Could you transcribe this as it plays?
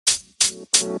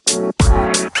To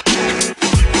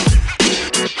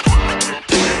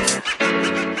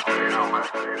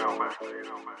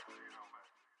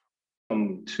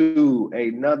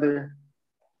another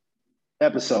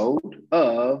episode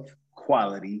of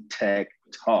Quality Tech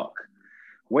Talk,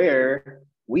 where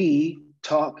we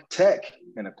talk tech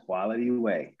in a quality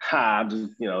way. I'm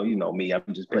just, you know me. I'm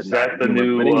just putting. Is that the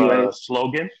humor. new But anyways,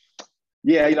 slogan?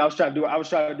 yeah, I was trying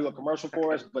to do a commercial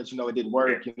for us, but it didn't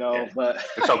work. Yeah. But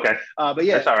It's okay. but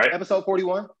yeah, That's all right. episode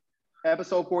 41,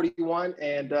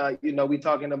 and we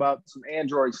talking about some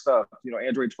Android stuff.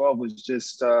 Android 12 was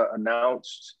just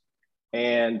announced.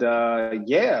 And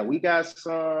yeah, we got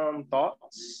some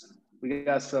thoughts. We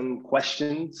got some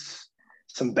questions,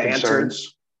 some banter,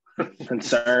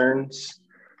 concerns.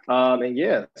 And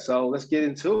yeah, so let's get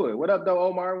into it. What up, though,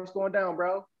 Omar? What's going down,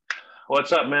 bro?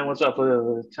 What's up, man? What's up?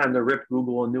 Time to rip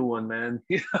Google a new one, man.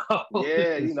 Yeah,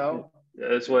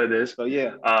 That's what it is. So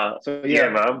yeah, yeah,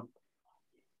 man.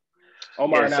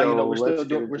 Omar, yeah, now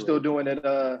we're still doing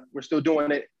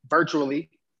it virtually.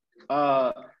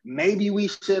 Maybe we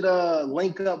should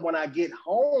link up when I get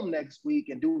home next week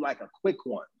and do like a quick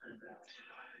one.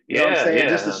 You know what I'm saying?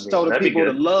 Just to show the people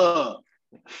the love.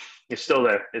 It's still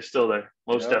there.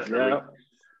 Most definitely. Yep.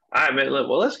 All right, man.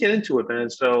 Well, let's get into it, man.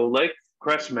 So, like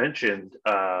Cress mentioned,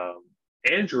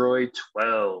 Android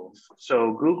 12.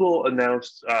 So, Google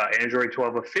announced Android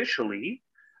 12 officially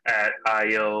at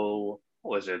I/O.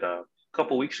 What was it? A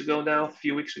couple weeks ago now? A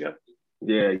few weeks ago?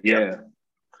 Yeah.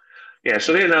 Yeah,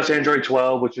 so they announced Android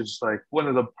 12, which is like one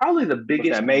of probably the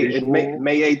biggest. May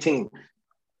 18th.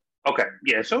 Okay,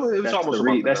 yeah, so it was almost a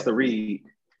month ago. That's the read.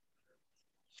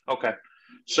 Okay,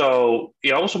 so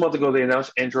yeah, almost a month ago they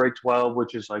announced Android 12,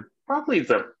 which is like probably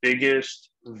the biggest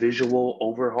visual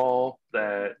overhaul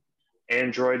that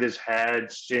Android has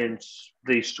had since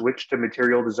they switched to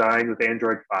material design with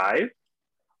Android 5.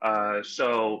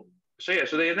 So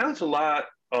they announced a lot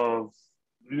of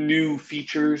new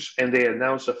features and they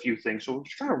announced a few things. So we're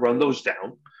trying to run those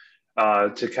down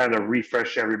to kind of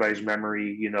refresh everybody's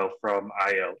memory, from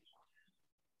I/O.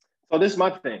 So this is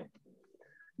my thing.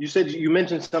 You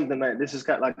mentioned something like this is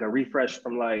kind of like a refresh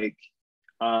from like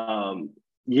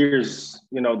years,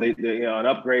 they an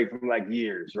upgrade from like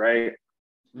years, right?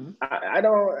 Mm-hmm.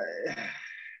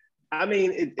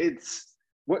 It's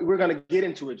we're gonna get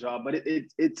into it, y'all, but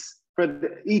it's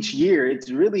for each year, it's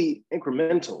really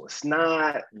incremental. It's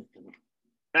not.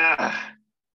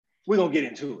 We're gonna get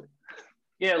into it.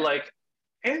 Yeah, like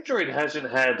Android hasn't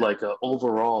had like an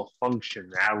overall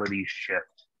functionality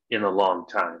shift in a long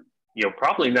time.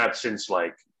 Probably not since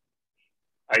like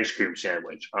Ice Cream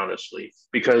Sandwich, honestly,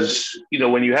 because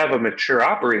when you have a mature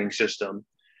operating system,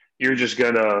 you're just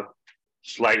gonna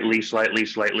slightly.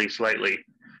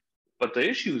 But the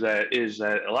issue is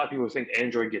that a lot of people think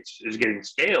Android is getting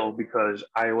stale because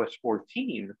iOS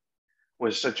 14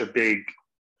 was such a big,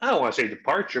 I don't want to say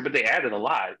departure, but they added a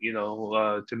lot,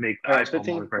 to make the iPhone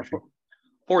more refreshing.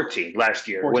 14 last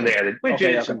year 14. When they added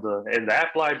widgets and the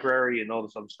app library and all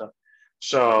this other stuff.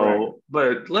 So, right.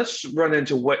 But let's run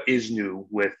into what is new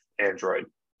with Android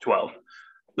 12.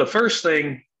 The first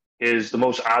thing is the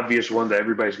most obvious one that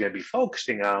everybody's going to be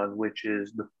focusing on, which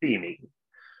is the theming.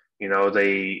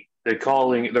 They're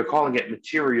calling it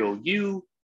Material U,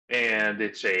 and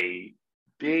it's a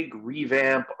big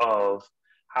revamp of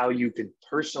how you can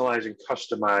personalize and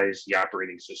customize the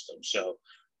operating system. So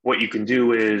what you can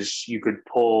do is you could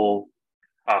pull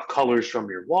colors from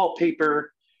your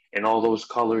wallpaper, and all those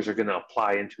colors are going to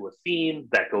apply into a theme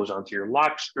that goes onto your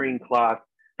lock screen clock,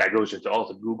 that goes into all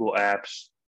the Google apps,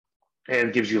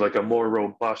 and gives you like a more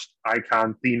robust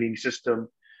icon theming system.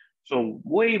 So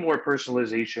way more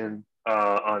personalization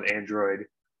on Android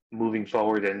moving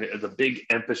forward, and the big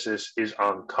emphasis is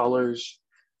on colors,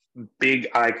 big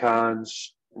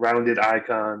icons, rounded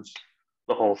icons,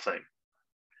 the whole thing.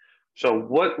 So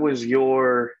what was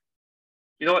your,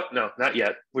 you know what? No, not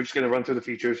yet. We're just going to run through the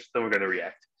features, then we're going to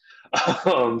react.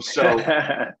 So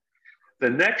the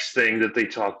next thing that they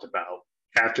talked about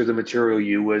after the Material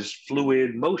U was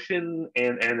fluid motion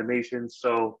and animation.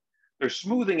 So they're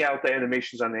smoothing out the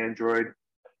animations on Android,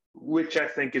 which I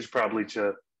think is probably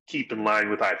to keep in line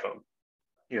with iPhone.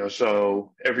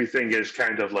 So everything is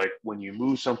kind of like when you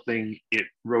move something, it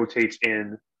rotates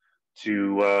in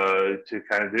to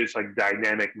kind of, it's like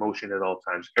dynamic motion at all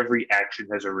times. Every action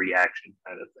has a reaction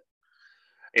kind of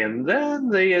thing. And then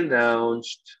they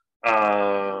announced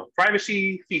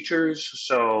privacy features.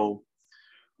 So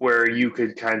where you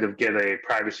could kind of get a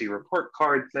privacy report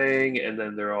card thing, and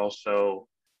then they're also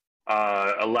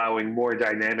allowing more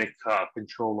dynamic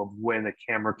control of when a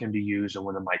camera can be used and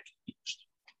when a mic can be used.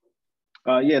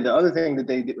 Yeah, the other thing that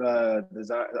they the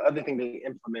other thing they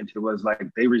implemented was like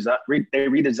they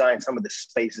redesigned some of the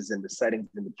spaces and the settings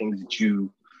and the things that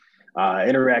you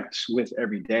interact with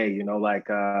every day.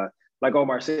 Like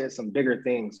Omar said, some bigger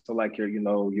things. So like your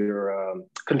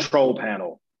control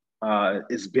panel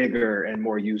is bigger and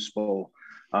more useful.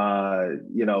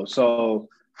 So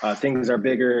things are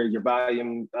bigger. Your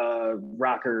volume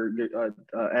rocker, your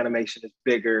animation is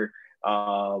bigger.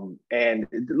 And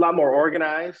a lot more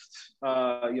organized,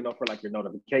 for like your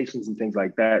notifications and things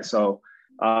like that. So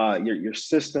your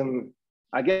system,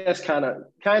 I guess, kind of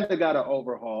got an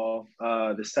overhaul.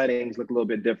 The settings look a little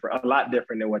bit different, a lot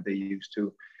different than what they used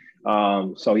to.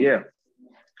 So yeah.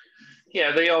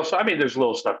 Yeah, they also, I mean, there's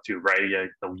little stuff too, right? Yeah,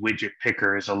 the widget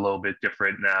picker is a little bit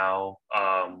different now.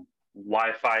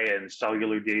 Wi-Fi and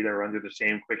cellular data are under the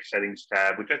same quick settings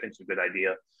tab, which I think is a good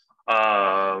idea.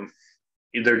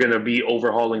 They're going to be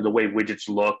overhauling the way widgets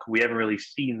look. We haven't really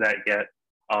seen that yet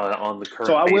on the current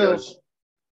betas.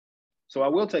 So I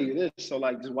will tell you this. So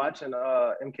like just watching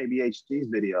MKBHD's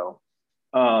video,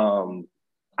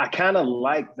 I kind of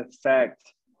like the fact,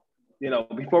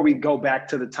 before we go back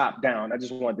to the top down, I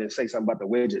just wanted to say something about the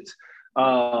widgets.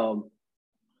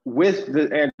 With the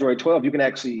Android 12, you can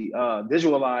actually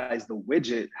visualize the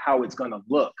widget, how it's going to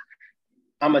look.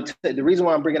 The reason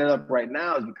why I'm bringing it up right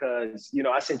now is because,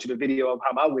 I sent you the video of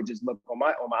how my widgets look on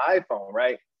my iPhone,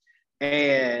 right?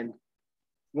 And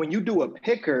when you do the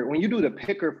picker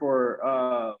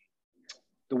for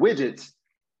the widgets,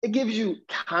 it gives you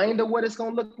kind of what it's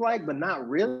going to look like, but not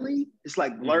really. It's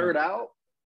like blurred out.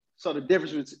 So the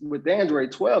difference with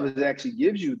Android 12 is it actually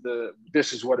gives you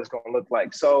this is what it's going to look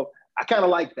like. So I kind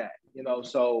of like that,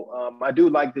 So I do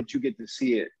like that you get to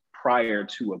see it prior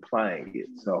to applying it.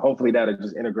 So hopefully that'll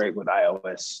just integrate with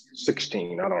iOS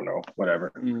 16. I don't know,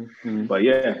 whatever. Mm-hmm. But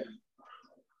yeah.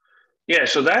 Yeah,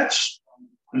 so that's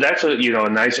a nice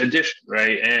addition,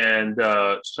 right? And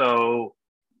so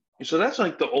that's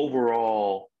like the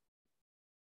overall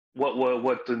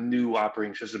what the new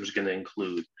operating system is going to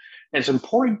include. And it's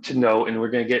important to know, and we're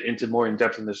going to get into more in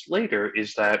depth in this later,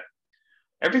 is that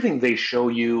everything they show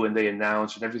you and they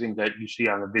announce and everything that you see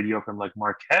on a video from like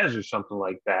Marquez or something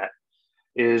like that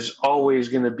is always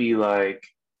going to be like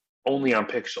only on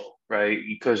Pixel, right?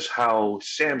 Because how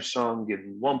Samsung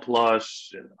and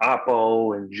OnePlus and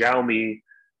Oppo and Xiaomi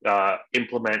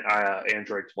implement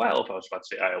Android 12, I was about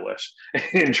to say iOS,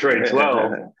 Android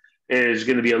 12 is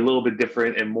going to be a little bit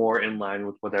different and more in line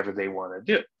with whatever they want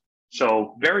to do.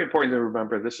 So very important to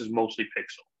remember, this is mostly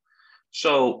Pixel.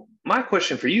 So my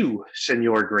question for you,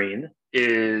 Senor Green,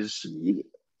 is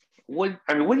what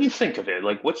do you think of it?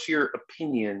 Like, what's your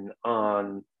opinion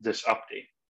on this update?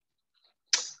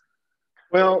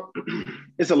 Well,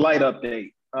 it's a light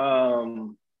update.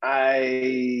 I'll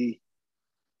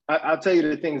tell you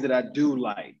the things that I do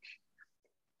like.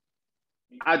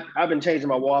 I've been changing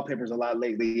my wallpapers a lot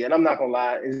lately, and I'm not gonna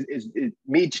lie, it's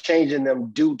me changing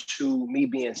them due to me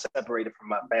being separated from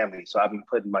my family. So I've been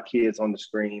putting my kids on the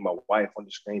screen, my wife on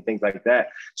the screen, things like that.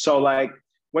 So like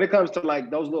when it comes to like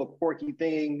those little quirky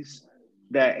things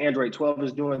that Android 12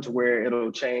 is doing, to where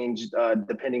it'll change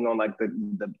depending on like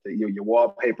your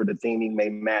wallpaper, the theming may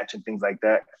match and things like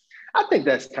that. I think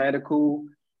that's kind of cool,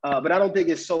 but I don't think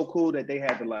it's so cool that they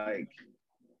had to like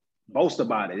boast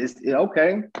about it. It's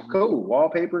okay, cool.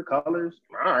 Wallpaper, colors,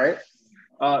 all right.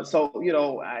 So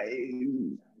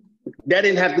that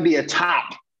didn't have to be a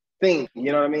top thing.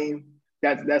 You know what I mean?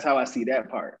 That's how I see that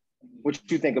part. What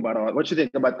you think about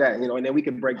that? And then we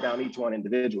can break down each one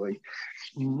individually.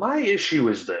 My issue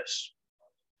is this.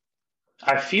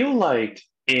 I feel like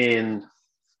back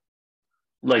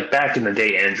in the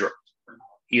day, Android,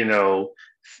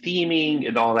 theming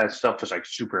and all that stuff was like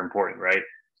super important, right?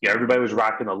 Yeah, everybody was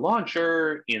rocking a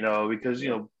launcher, because,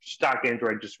 stock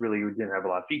Android just really didn't have a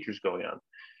lot of features going on.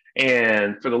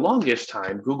 And for the longest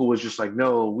time, Google was just like,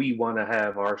 no, we want to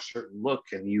have our certain look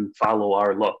and you follow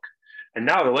our look. And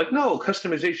now they're like, no,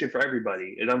 customization for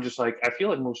everybody. And I'm just like, I feel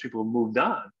like most people have moved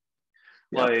on.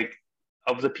 Yep. Like,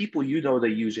 of the people that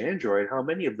use Android, how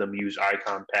many of them use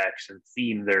icon packs and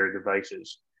theme their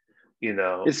devices?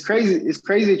 It's crazy. It's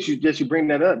crazy that you bring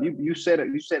that up. You said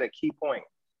a key point.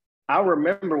 I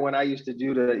remember when I used to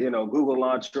do the Google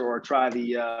launcher or try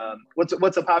the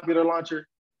what's a popular launcher?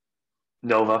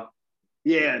 Nova.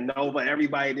 Yeah, Nova.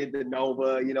 Everybody did the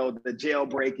Nova. The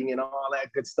jailbreaking and all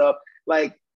that good stuff.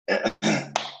 Like,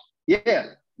 yeah,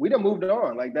 we done moved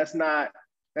on. Like that's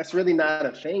really not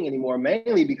a thing anymore.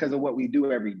 Mainly because of what we do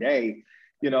every day.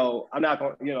 I'm not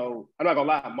gonna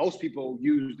lie. Most people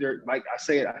use their, like I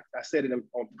said it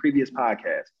on previous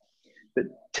podcasts. The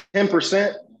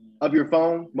 10%. of your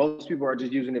phone. Most people are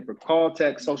just using it for call,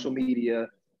 text, social media,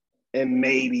 and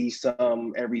maybe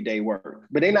some everyday work.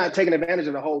 But they're not taking advantage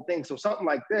of the whole thing. So something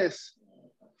like this,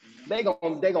 they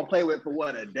gonna play with for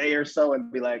what, a day or so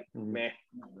and be like, man.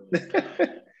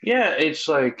 Yeah, it's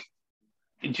like,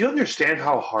 do you understand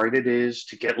how hard it is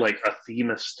to get like a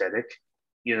theme aesthetic?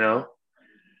 You know?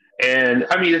 And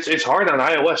I mean, it's hard on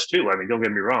iOS too. I mean, don't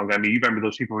get me wrong. I mean, you remember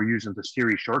those people who were using the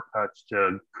Siri shortcuts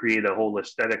to create a whole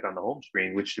aesthetic on the home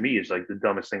screen, which to me is like the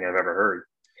dumbest thing I've ever heard.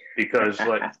 Because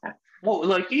like, well,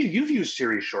 like you've used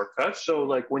Siri shortcuts, so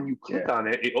like when you click on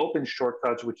it, it opens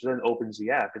shortcuts, which then opens the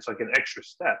app. It's like an extra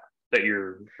step that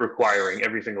you're requiring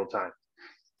every single time.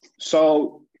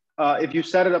 So if you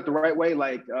set it up the right way,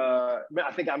 like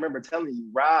I think I remember telling you,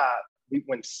 Rob,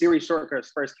 when Siri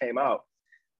shortcuts first came out,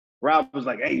 Rob was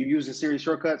like, "Hey, you using Siri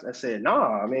shortcuts?" I said, "No,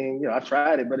 I mean, I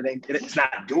tried it, but it's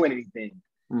not doing anything."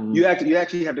 Mm-hmm. You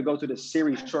actually have to go to the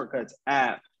Siri shortcuts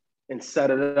app and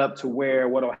set it up to where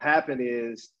what'll happen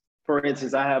is, for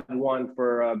instance, I have one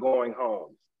for going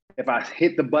home. If I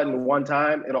hit the button one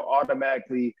time, it'll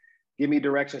automatically give me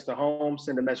directions to home,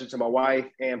 send a message to my wife,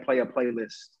 and play a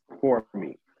playlist for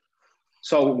me.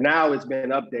 So now it's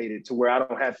been updated to where I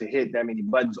don't have to hit that many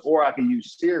buttons, or I can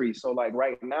use Siri. So like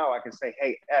right now I can say,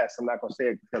 "Hey S," I'm not gonna say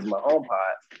it because of my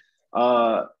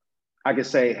HomePod. I can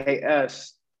say, "Hey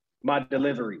S, my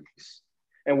deliveries."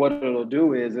 And what it'll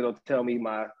do is it'll tell me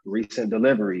my recent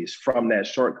deliveries from that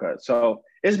shortcut. So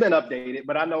it's been updated,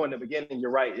 but I know in the beginning, you're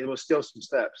right, it was still some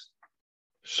steps.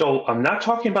 So I'm not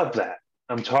talking about that.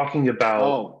 I'm talking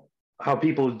about how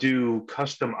people do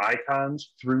custom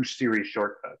icons through Siri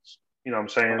shortcuts. You know what I'm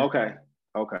saying? Okay.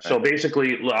 So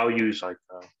basically, I'll use like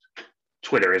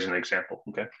Twitter as an example.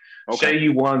 Okay. Say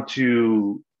you want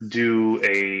to do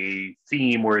a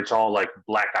theme where it's all like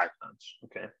black icons.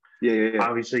 Okay. Yeah.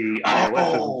 Obviously,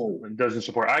 iOS doesn't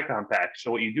support icon packs. So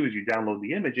what you do is you download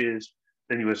the images,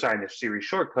 then you assign a Siri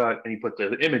shortcut, and you put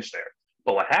the image there.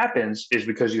 But what happens is,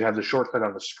 because you have the shortcut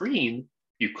on the screen,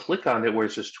 you click on it where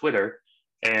it says Twitter,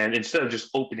 and instead of just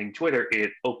opening Twitter,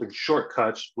 it opens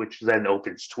shortcuts, which then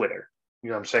opens Twitter. You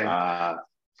know what I'm saying?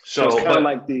 So it's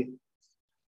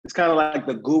kind of like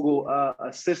the Google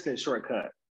Assistant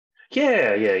shortcut.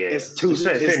 Yeah. It's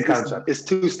same concept. It's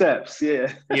 2 steps.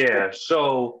 Yeah. Yeah.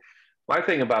 So my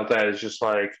thing about that is just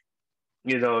like,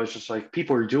 it's just like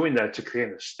people are doing that to create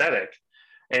an aesthetic,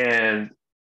 and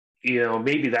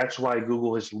maybe that's why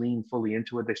Google has leaned fully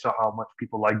into it. They saw how much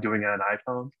people like doing it on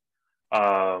iPhone.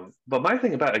 But my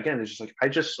thing about it, again, is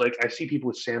just like I see people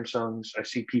with Samsungs. I've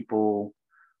seen people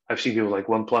like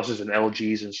OnePluses and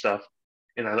LGs and stuff,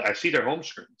 and I see their home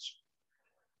screens.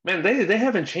 Man, they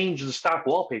haven't changed the stock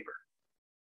wallpaper.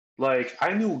 Like,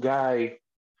 I knew a guy.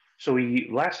 So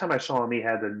last time I saw him, he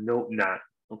had the Note 9,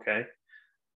 okay,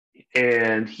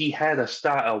 and he had a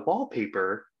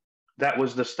wallpaper that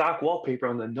was the stock wallpaper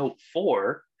on the Note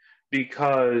 4,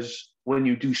 because when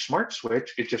you do Smart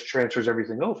Switch, it just transfers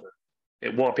everything over,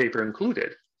 wallpaper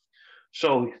included.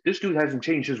 So this dude hasn't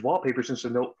changed his wallpaper since the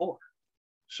Note 4.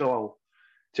 So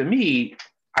to me,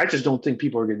 I just don't think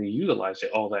people are going to utilize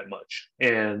it all that much.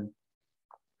 And,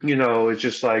 it's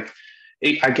just like,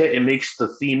 I get it makes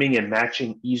the theming and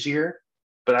matching easier,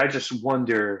 but I just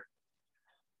wonder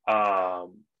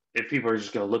if people are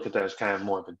just going to look at that as kind of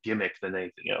more of a gimmick than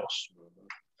anything else.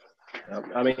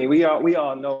 I mean, we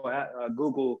all know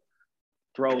Google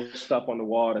throws stuff on the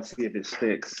wall to see if it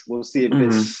sticks. We'll see if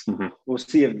we'll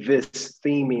see if this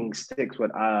theming sticks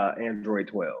with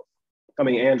Android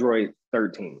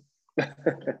 13.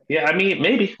 Yeah, I mean,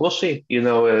 maybe we'll see. Who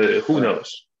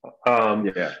knows?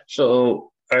 Yeah.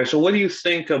 So, all right. So, what do you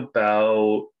think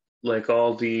about like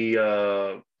all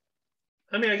the?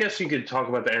 I mean, I guess you could talk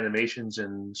about the animations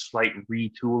and slight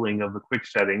retooling of the quick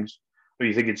settings. Do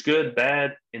you think it's good,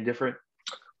 bad, indifferent?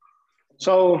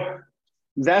 So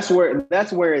that's where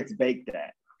it's baked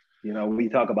at. We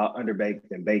talk about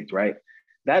underbaked and baked, right?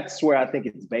 That's where I think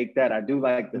it's baked at. I do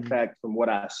like the fact, from what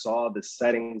I saw, the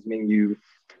settings menu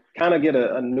kind of get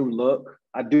a new look.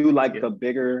 I do like the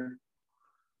bigger,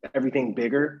 everything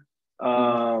bigger,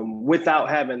 without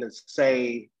having to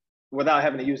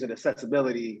use an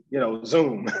accessibility,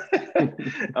 Zoom.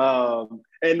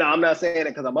 And no, I'm not saying it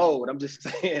because I'm old. I'm just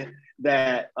saying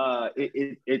that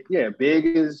big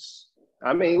is,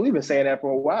 I mean, we've been saying that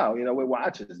for a while, with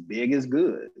watches, big is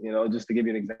good, just to give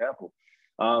you an example.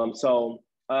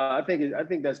 I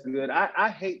think that's good. I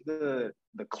hate the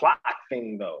clock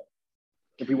thing though.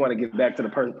 If we want to get back to the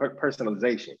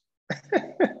personalization,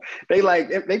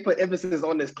 they put emphasis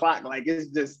on this clock like it's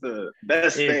just the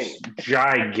best thing. It's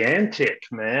gigantic,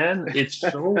 man. It's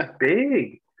so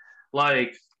big.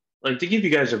 Like, like to give you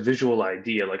guys a visual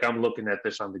idea, like I'm looking at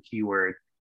this on the keyword,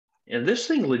 and this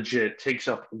thing legit takes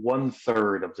up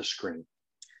 1/3 of the screen.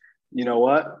 You know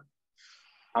what?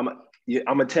 I'm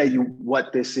gonna tell you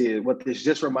what this is. What this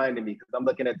just reminded me, because I'm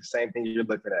looking at the same thing you're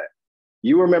looking at.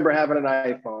 You remember having an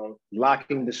iPhone,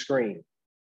 locking the screen.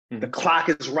 The clock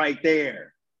is right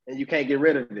there, and you can't get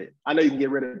rid of it. I know you can get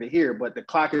rid of it here, but the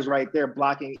clock is right there,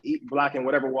 blocking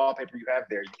whatever wallpaper you have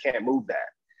there. You can't move that.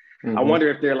 I wonder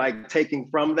if they're like taking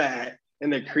from that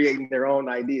and they're creating their own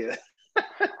idea,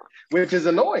 which is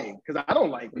annoying because I don't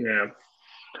like it.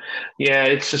 Yeah.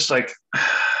 It's just like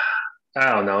I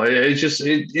don't know. It just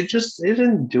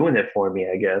isn't doing it for me,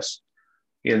 I guess.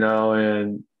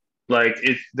 And like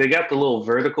they got the little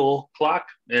vertical clock,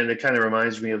 and it kind of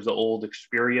reminds me of the old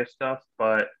Xperia stuff.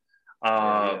 But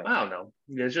I don't know.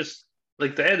 It's just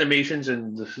like the animations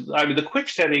and the quick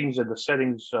settings and the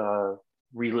settings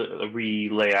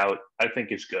layout. I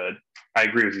think is good. I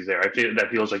agree with you there. I feel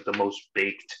that feels like the most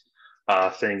baked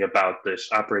thing about this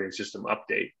operating system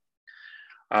update.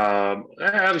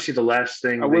 Obviously, the last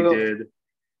thing they did.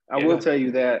 I will tell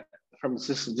you that from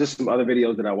just some other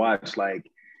videos that I watched, like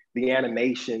the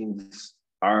animations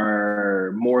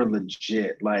are more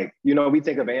legit. Like, we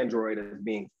think of Android as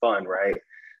being fun, right?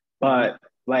 But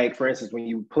like, for instance, when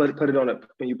you put it on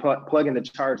when you plug in the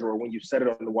charger, or when you set it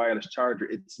on the wireless charger,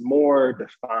 it's more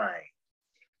defined.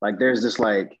 Like there's this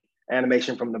like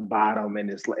animation from the bottom, and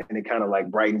it kind of like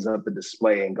brightens up the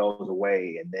display and goes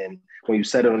away. And then when you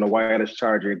set it on the wireless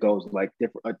charger, it goes like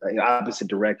different opposite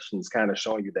directions, kind of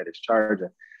showing you that it's charging.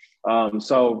 I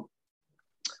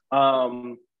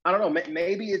don't know.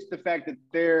 Maybe it's the fact that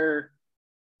they're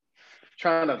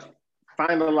trying to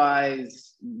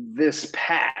finalize this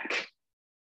pack,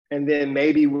 and then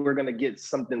maybe we're gonna get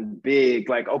something big.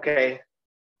 Like, okay,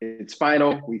 it's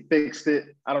final. We fixed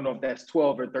it. I don't know if that's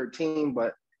 12 or 13,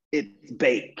 but it's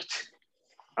baked.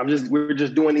 We're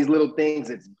just doing these little things.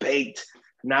 It's baked.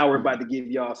 Now we're about to give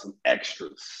y'all some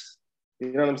extras.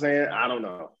 You know what I'm saying? I don't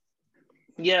know.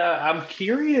 Yeah, I'm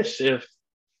curious if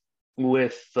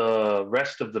with the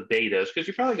rest of the betas, because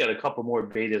you probably got a couple more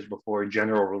betas before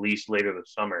general release later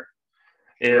this summer.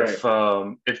 If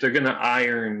they're gonna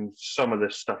iron some of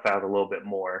this stuff out a little bit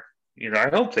more, I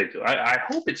hope they do. I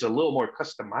hope it's a little more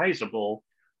customizable,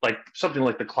 like something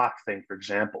like the clock thing, for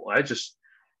example. I just,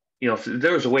 if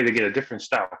there was a way to get a different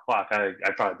style of clock,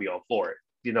 I'd probably be all for it.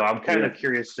 I'm kind of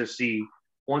curious to see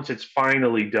once it's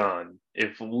finally done,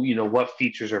 if what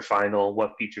features are final,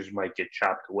 what features might get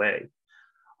chopped away.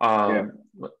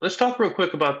 Let's talk real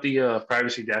quick about the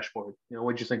privacy dashboard.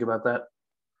 What'd you think about that?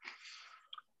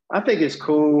 I think it's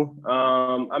cool.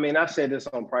 I've said this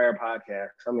on prior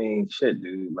podcasts. Shit,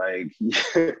 dude. Like,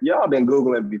 y'all been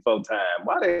Googling before time.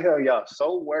 Why the hell y'all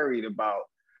so worried about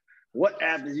what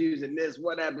app is using this,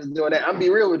 what app is doing that? I'm be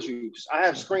real with you. I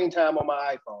have screen time on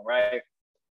my iPhone, right?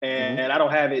 And I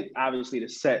don't have it, obviously, to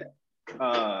set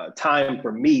time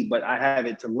for me, but I have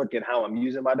it to look at how I'm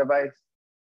using my device.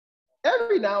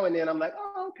 Every now and then, I'm like,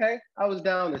 oh, okay, I was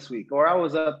down this week, or I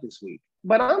was up this week.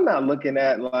 But I'm not looking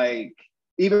at, like,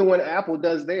 even when Apple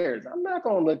does theirs, I'm not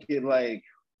going to look at, like,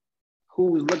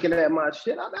 who's looking at my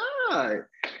shit. I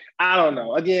don't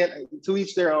know. Again, to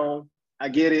each their own. I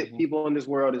get it. People in this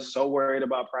world is so worried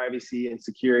about privacy and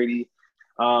security.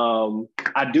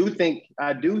 I do think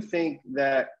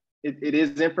that it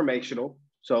is informational.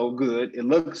 So good. It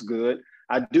looks good.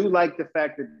 I do like the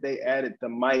fact that they added the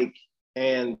mic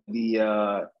and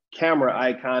the camera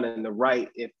icon in the right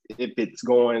if it's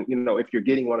going, if you're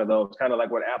getting one of those, kind of like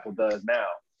what Apple does now.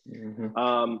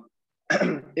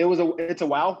 It's a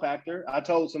wow factor. I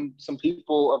told some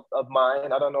people of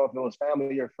mine, I don't know if it was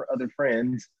family or for other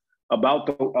friends, about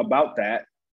that.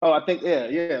 Oh, I think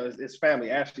it's family,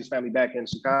 Ashley's family back in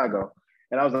Chicago.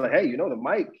 And I was like, hey, the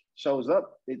mic shows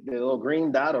up, the little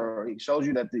green dot, or it shows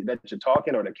you that you're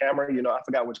talking, or the camera, I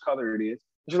forgot which color it is.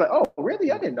 She's like, oh,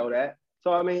 really? I didn't know that.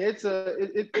 So it's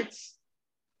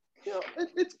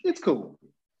cool.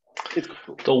 It's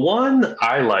cool. The one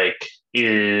I like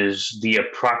is the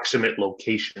approximate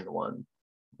location one,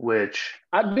 which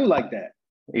I do like that.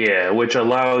 Yeah, which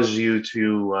allows you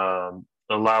to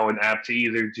allow an app to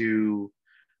either do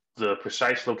the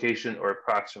precise location or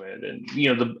approximate. And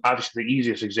obviously the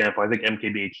easiest example, I think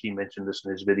MKBHD mentioned this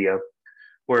in his video,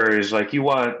 whereas like you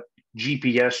want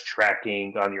GPS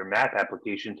tracking on your map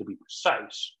application to be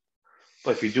precise.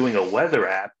 But if you're doing a weather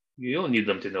app, you don't need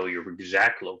them to know your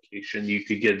exact location. You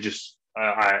could get just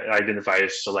identify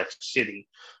as select city.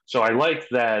 So I like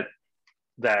that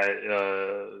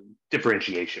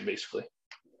differentiation, basically.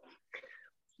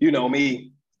 You know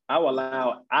me, I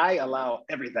allow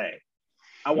everything.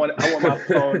 I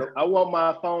want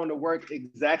my phone to work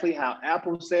exactly how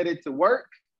Apple said it to work.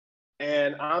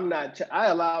 And I'm not. I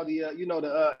allow the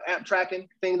the app tracking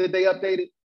thing that they updated.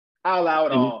 I allow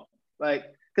it Mhm. all. Like,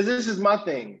 because this is my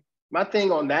thing. My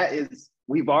thing on that is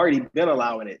we've already been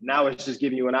allowing it. Now it's just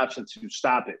giving you an option to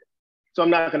stop it. So I'm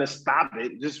not going to stop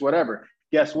it. Just whatever.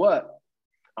 Guess what?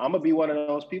 I'm gonna be one of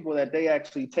those people that they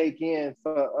actually take in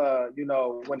for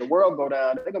when the world go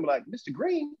down. They're gonna be like, Mr.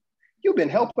 Green, you've been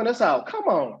helping us out. Come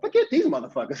on, forget these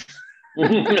motherfuckers.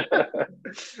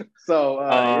 So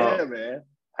uh, yeah, man.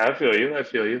 I feel you. I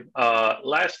feel you.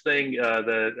 Last thing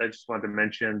that I just wanted to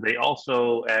mention, they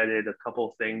also added a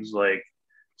couple things like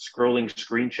scrolling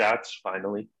screenshots,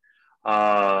 finally,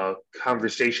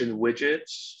 conversation widgets.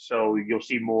 So you'll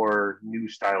see more new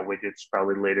style widgets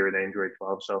probably later in Android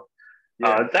 12. So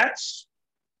Yeah, that's,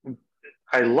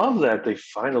 I love that they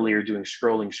finally are doing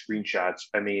scrolling screenshots.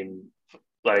 I mean,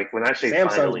 like when I say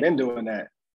Samsung's finally, been doing that.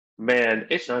 man,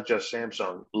 it's not just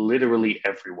Samsung, literally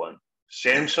everyone.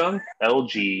 Samsung,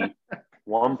 LG,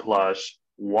 OnePlus,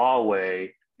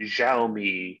 Huawei,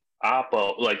 Xiaomi,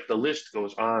 Oppo, like the list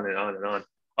goes on and on and on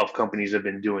of companies that have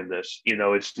been doing this.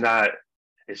 It's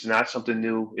not something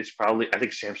new. It's probably I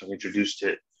think Samsung introduced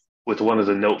it with one of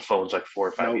the Note phones like 4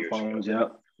 or 5 Note years ago. phones,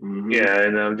 yep. Mm-hmm. Yeah,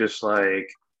 and I'm just like,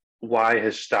 why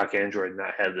has stock Android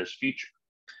not had this feature?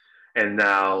 And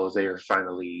now they are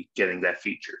finally getting that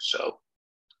feature. So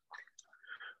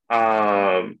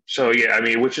yeah, I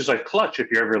mean, which is like clutch if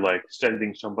you're ever like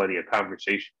sending somebody a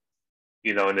conversation,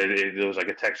 and it was like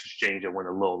a text exchange that went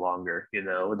a little longer,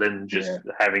 than just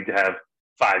Yeah. having to have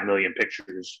 5 million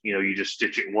pictures. You just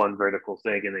stitch it in one vertical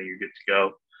thing and then you're good to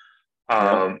go. Yep.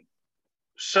 Um,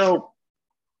 so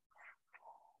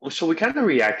so we kind of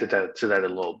reacted to that a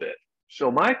little bit.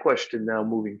 So my question now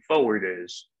moving forward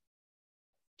is,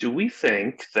 do we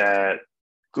think that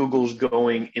Google's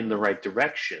going in the right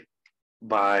direction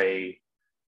by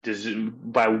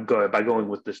by going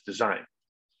with this design?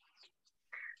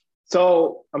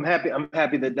 So I'm happy. I'm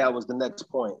happy that that was the next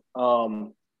point.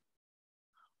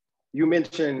 You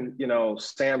mentioned,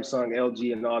 Samsung,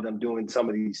 LG, and all them doing some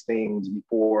of these things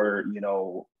before,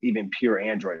 even pure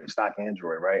Android, stock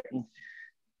Android, right?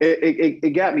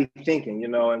 It got me thinking,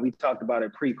 and we talked about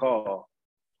it pre-call.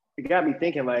 It got me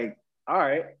thinking, like, all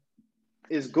right,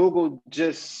 is Google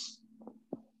just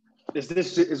is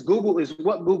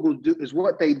what Google do is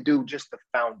what they do just the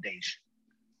foundation?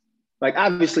 Like,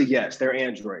 obviously, yes, they're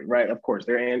Android, right? Of course,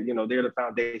 they're the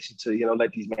foundation to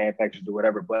let these manufacturers do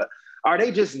whatever. But are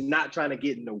they just not trying to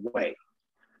get in the way?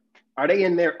 Are they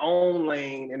in their own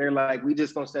lane and they're like, we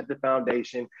just gonna set the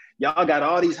foundation? Y'all got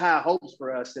all these high hopes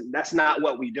for us, and that's not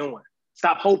what we doing.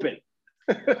 Stop hoping.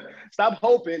 Stop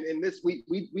hoping. And this we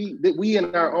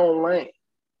in our own lane.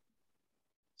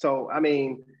 So I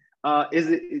mean, is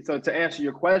it so to answer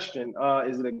your question?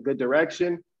 Is it a good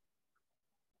direction?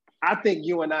 I think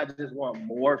you and I just want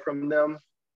more from them,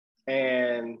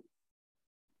 and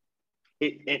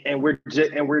and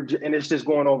it's just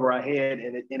going over our head,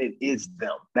 and it is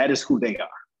them. That is who they are.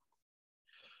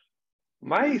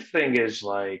 My thing is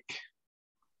like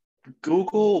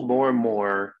Google more and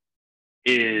more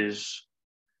is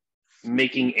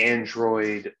making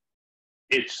Android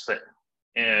its thing.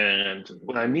 And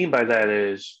what I mean by that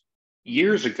is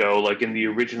years ago, like in the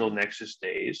original Nexus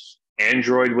days,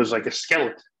 Android was like a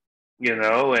skeleton,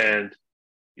 and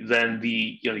then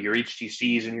your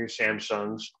HTCs and your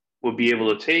Samsungs would be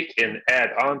able to take and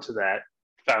add on to that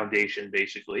foundation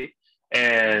basically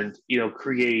and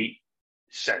create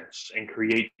Sense and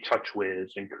create TouchWiz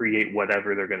and create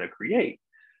whatever they're going to create.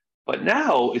 But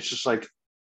now it's just like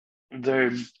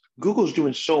they're Google's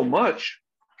doing so much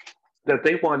that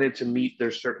they wanted to meet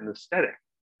their certain aesthetic.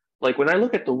 Like when I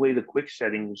look at the way the quick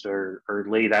settings are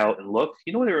laid out and look,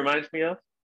 you know what it reminds me of?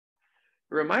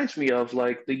 It reminds me of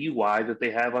like the UI that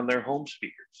they have on their home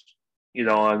speakers,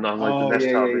 on like the Oh Nest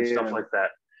yeah, Hub yeah, and stuff yeah. like that,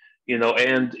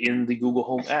 and in the Google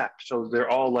Home app. So they're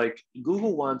all like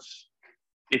Google wants,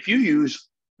 if you use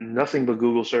nothing but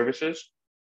Google services,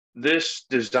 this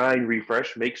design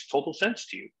refresh makes total sense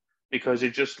to you because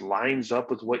it just lines up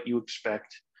with what you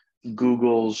expect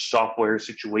Google's software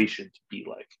situation to be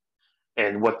like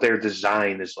and what their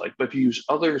design is like. But if you use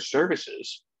other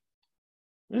services,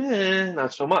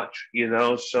 not so much,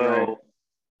 Right. So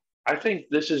I think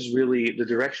this is really the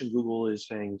direction Google is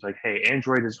saying, like, hey,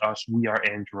 Android is us, we are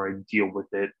Android, deal with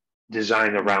it,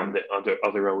 design Mm-hmm. around it under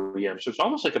other OEMs. So it's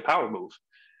almost like a power move.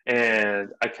 And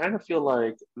I kind of feel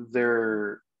like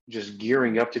they're just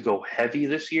gearing up to go heavy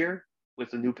this year with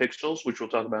the new Pixels, which we'll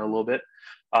talk about in a little bit.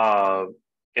 Uh,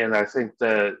 and I think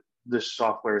that this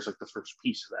software is like the first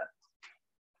piece of that.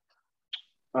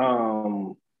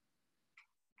 Um,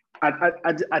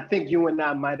 I think you and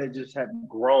I might have just have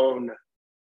grown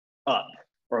up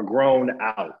or grown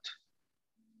out.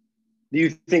 Do you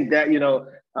think that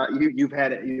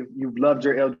you've loved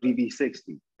your LG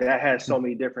 60 that has so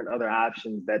many different other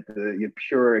options that your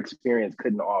pure experience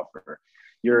couldn't offer?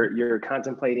 You're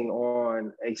contemplating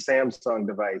on a Samsung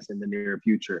device in the near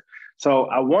future. So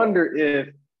I wonder if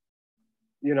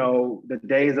the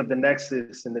days of the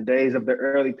Nexus and the days of the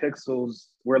early Pixels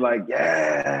were like,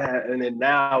 yeah, and then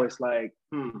now it's like,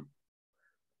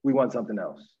 we want something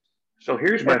else. So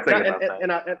here's my thing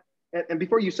about that. And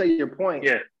before you say your point,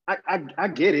 yeah, I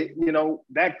get it.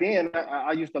 Back then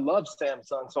I used to love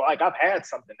Samsung, so like I've had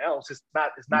something else. It's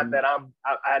not that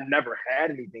I never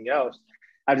had anything else.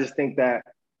 I just think that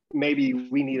maybe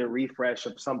we need a refresh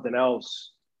of something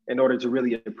else in order to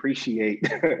really appreciate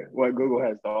what Google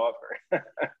has to offer.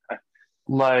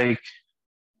 like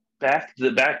back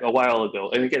a while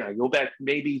ago, and again, I go back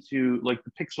maybe to like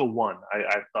the Pixel 1.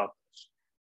 I thought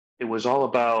it was all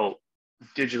about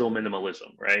digital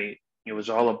minimalism, right? It was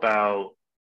all about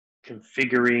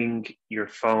configuring your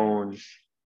phone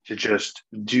to just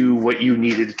do what you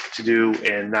needed to do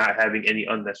and not having any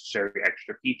unnecessary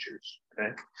extra features.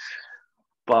 Okay.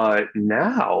 But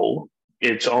now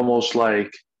it's almost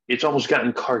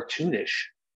gotten cartoonish.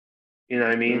 You know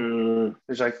what I mean?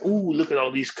 It's like, ooh, look at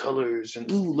all these colors,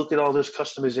 and ooh, look at all this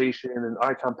customization and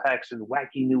icon packs and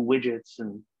wacky new widgets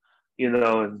and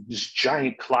and this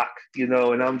giant clock,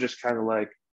 and I'm just kind of like,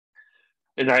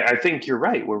 and I think you're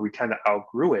right, where we kind of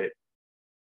outgrew it,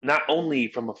 not only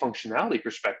from a functionality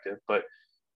perspective, but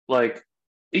like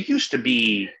it used to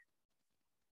be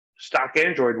stock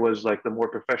Android was like the more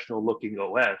professional looking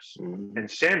OS, and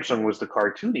Samsung was the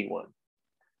cartoony one.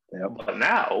 Yep. But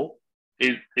now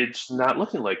it's not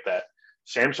looking like that.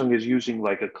 Samsung is using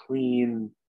like a clean,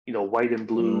 white and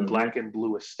blue, black and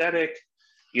blue aesthetic,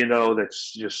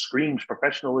 that's just screams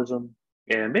professionalism.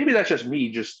 And maybe that's just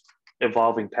me just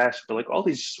evolving past it, but like all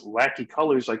these wacky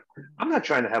colors, like I'm not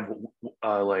trying to have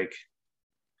like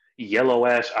yellow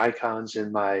ass icons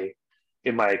in my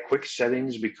quick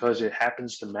settings because it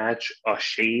happens to match a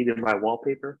shade in my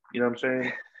wallpaper. You know what I'm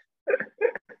saying?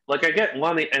 Like I get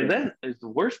wanting, and then the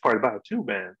worst part about it too,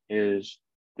 man, is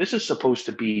this is supposed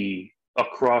to be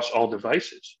across all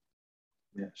devices.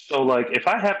 Yeah. So like if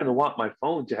I happen to want my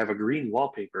phone to have a green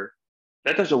wallpaper,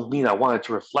 that doesn't mean I want it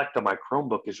to reflect on my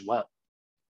Chromebook as well.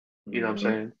 You know what I'm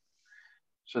saying?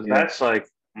 So that's like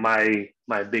my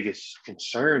biggest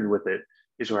concern with it,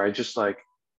 is where I just like,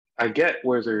 I get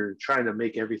where they're trying to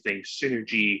make everything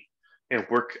synergy and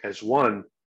work as one.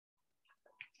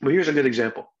 But here's a good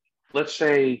example. Let's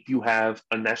say you have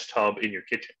a Nest Hub in your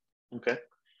kitchen, okay?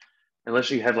 And let's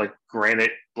say you have like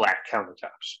granite black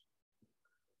countertops.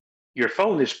 Your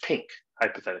phone is pink,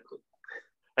 hypothetically.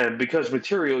 And because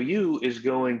Material U is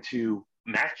going to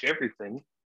match everything,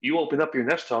 you open up your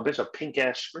Nest Hub, it's a pink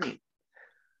ass screen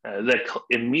that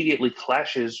immediately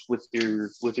clashes with your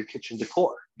kitchen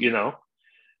decor,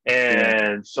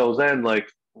 And so then,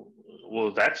 like,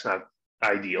 well, that's not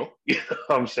ideal. You know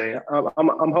what I'm saying?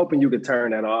 I'm hoping you could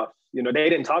turn that off. They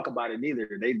didn't talk about it either.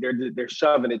 They're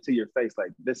shoving it to your face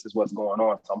like this is what's going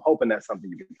on. So I'm hoping that's something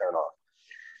you can turn off.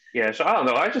 Yeah, so I don't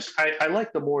know. I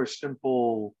like the more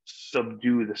simple,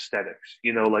 subdued aesthetics.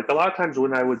 Like a lot of times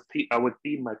when I would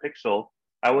theme my Pixel,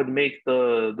 I would make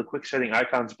the quick setting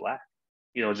icons black.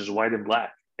 Just white and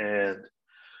black. And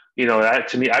that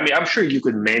to me, I mean, I'm sure you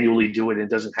could manually do it and it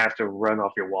doesn't have to run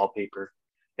off your wallpaper.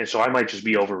 And so I might just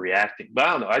be overreacting. But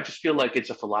I don't know. I just feel like it's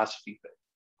a philosophy thing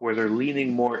where they're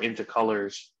leaning more into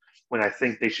colors when I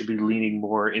think they should be leaning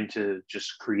more into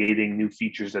just creating new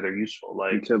features that are useful.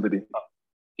 Like utility.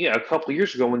 A couple of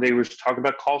years ago when they were talking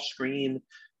about call screen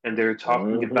and they're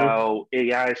talking about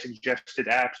AI suggested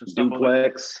apps and stuff.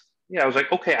 Duplex. I was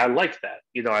like, okay, I like that.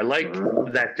 I like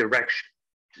that direction.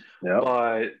 Yep.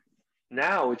 But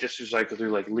now it just is like they're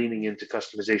like leaning into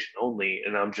customization only,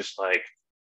 and I'm just like,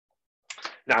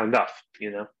 not enough.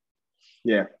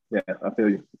 Yeah, I feel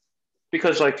you.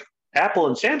 Because like Apple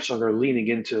and Samsung are leaning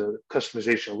into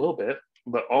customization a little bit,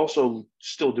 but also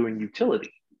still doing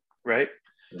utility, right?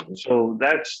 So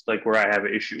that's like where I have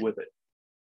an issue with it.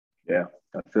 Yeah,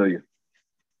 I feel you.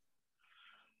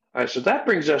 All right, so that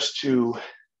brings us to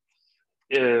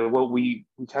what we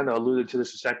kind of alluded to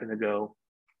this a second ago.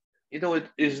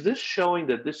 Is this showing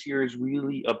that this year is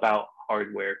really about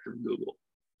hardware from Google?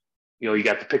 You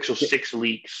got the Pixel 6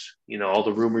 leaks, all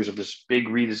the rumors of this big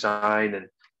redesign and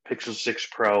Pixel 6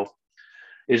 Pro.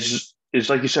 Is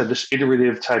like you said, this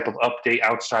iterative type of update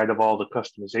outside of all the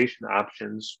customization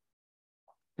options,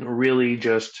 really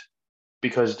just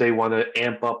because they want to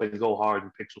amp up and go hard in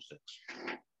Pixel 6?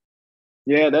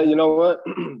 Yeah, that you know what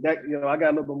that I got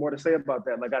a little bit more to say about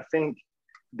that. Like I think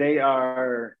they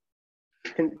are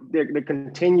they're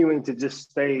continuing to just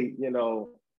stay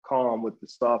calm with the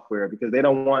software because they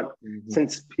don't want, Mm-hmm.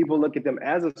 since people look at them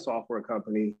as a software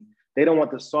company, they don't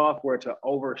want the software to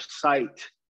oversight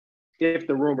if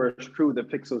the rumor is true, the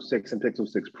Pixel 6 and Pixel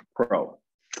 6 Pro.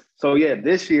 So yeah,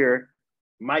 this year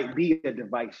might be a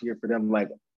device year for them. Like,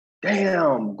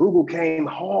 damn, Google came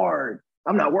hard.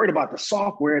 I'm not worried about the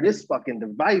software. This fucking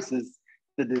device is,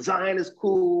 the design is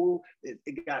cool.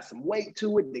 It got some weight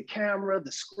to it. The camera,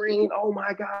 the screen. Oh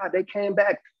my God, they came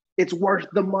back. It's worth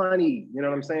the money. You know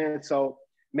what I'm saying? So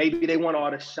maybe they want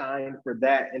all the shine for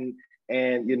that. And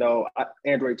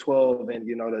Android 12 and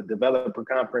the developer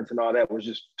conference and all that was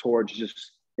just towards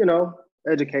just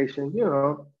education.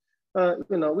 We're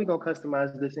gonna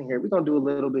customize this in here. We're gonna do a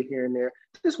little bit here and there.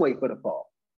 Just wait for the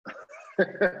fall.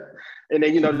 And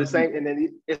then the same, and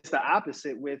then it's the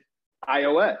opposite with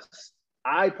iOS.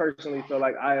 I personally feel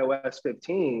like iOS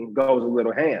 15 goes a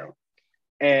little ham.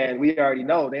 And we already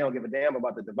know they don't give a damn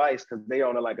about the device because they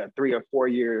own like a 3 or 4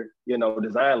 year,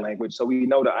 design language. So we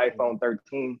know the iPhone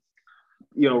 13,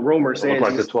 rumor It'll look says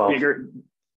like the it's 12. bigger.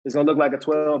 It's gonna look like a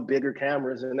 12, bigger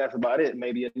cameras, and that's about it.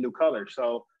 Maybe a new color.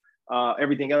 So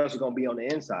everything else is gonna be on the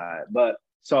inside. But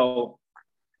so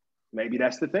maybe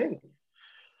that's the thing.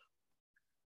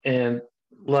 And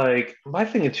like my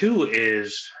thing too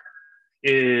is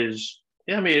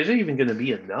yeah, I mean, is it even going to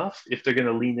be enough if they're going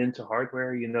to lean into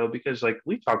hardware? Because like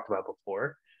we talked about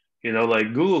before,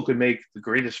 like Google could make the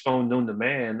greatest phone known to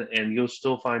man, and you'll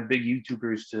still find big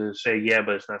YouTubers to say, yeah,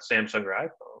 but it's not Samsung or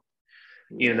iPhone.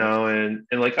 Yeah. And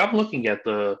like I'm looking at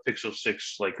the Pixel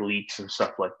 6 like leaks and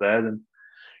stuff like that, and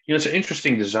it's an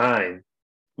interesting design,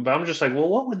 but I'm just like, well,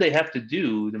 what would they have to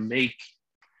do to make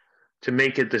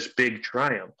it this big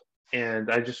triumph?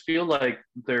 And I just feel like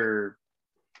they're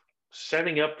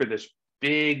setting up for this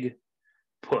big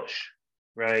push,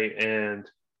 right? And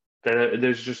that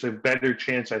there's just a better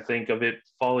chance, I think, of it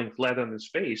falling flat on its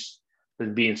face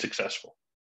than being successful.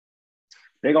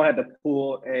 They're gonna have to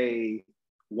pull a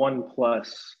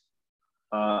OnePlus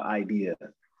idea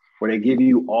where they give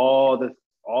you all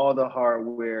the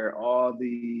hardware, all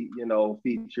the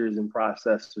features and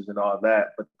processors and all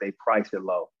that, but they price it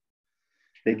low.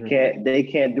 They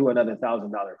can't do another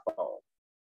 $1,000 phone.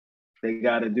 They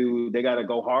gotta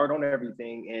go hard on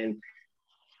everything. And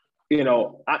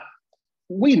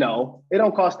we know it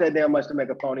don't cost that damn much to make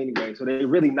a phone anyway, so they're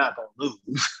really not gonna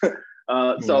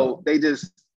lose. So they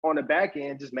just on the back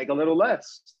end just make a little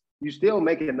less. You're still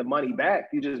making the money back.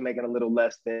 You're just making a little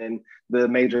less than the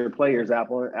major players,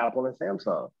 Apple and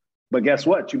Samsung. But guess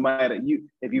what?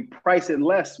 If you price it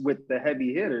less with the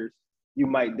heavy hitters, you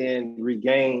might then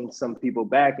regain some people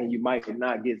back, and you might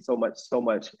not get so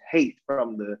much hate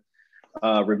from the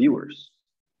reviewers.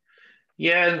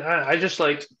 Yeah, and I just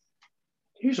like,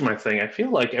 here's my thing. I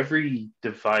feel like every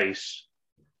device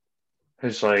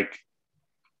has like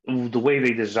the way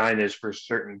they design is for a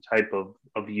certain type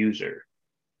of user.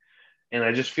 And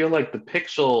I just feel like the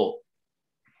Pixel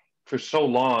for so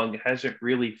long hasn't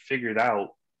really figured out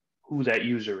who that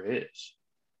user is.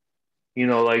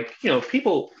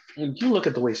 People, you look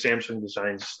at the way Samsung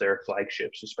designs their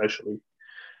flagships, especially,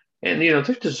 and they're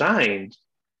designed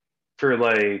for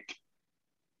like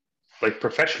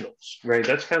professionals, right?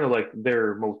 That's kind of like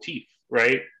their motif,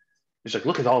 right? It's like,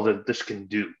 look at all that this can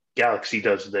do. Galaxy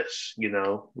does this,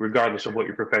 regardless of what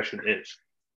your profession is.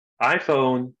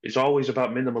 iPhone is always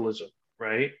about minimalism,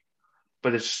 right?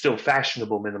 But it's still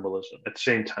fashionable minimalism at the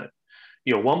same time.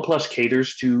 OnePlus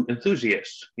caters to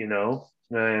enthusiasts,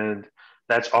 and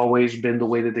that's always been the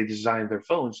way that they design their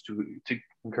phones to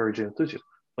encourage enthusiasm.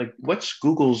 Like, what's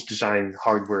Google's design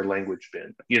hardware language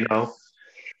been?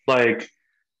 Like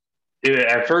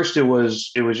at first it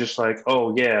was just like,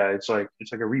 oh yeah, it's like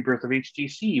a rebirth of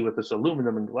HTC with this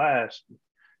aluminum and glass.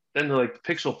 Then like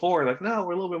the Pixel 4, like, no,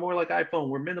 we're a little bit more like iPhone,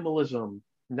 we're minimalism.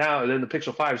 Now then the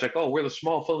Pixel 5 is like, oh, we're the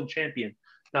small phone champion.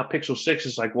 Now Pixel 6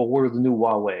 is like, well, we're the new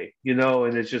Huawei,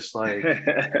 and it's just like,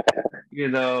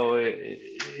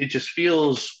 it just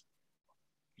feels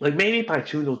like maybe my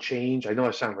tune will change. I know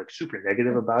I sound like super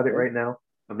negative about it right now,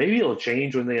 but maybe it'll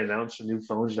change when they announce the new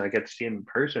phones and I get to see them in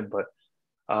person. But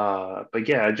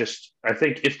yeah, I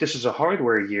think if this is a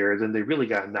hardware year, then they really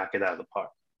got to knock it out of the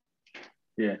park.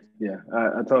 Yeah,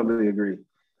 I totally agree.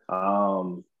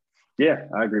 Yeah,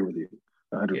 I agree with you,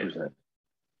 100%.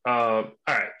 All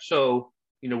right, so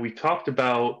we talked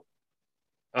about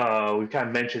we kind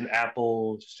of mentioned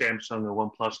Apple, Samsung, and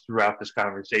OnePlus throughout this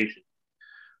conversation.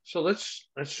 So let's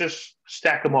just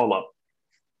stack them all up.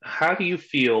 How do you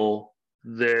feel?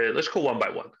 Let's go one by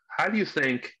one. How do you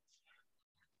think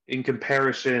in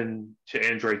comparison to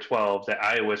Android 12 that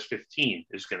iOS 15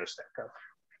 is going to stack up?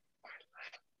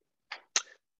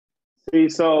 See,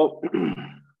 so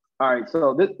all right,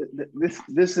 so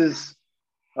this is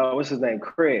what's his name,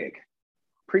 Craig,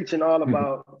 preaching all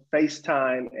about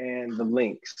FaceTime and the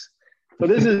links. So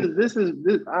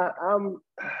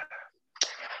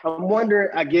I'm wondering.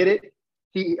 I get it.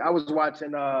 I was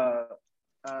watching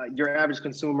Your Average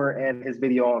Consumer and his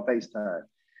video on FaceTime.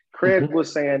 Craig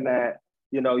was saying that,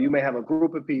 you know, you may have a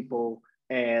group of people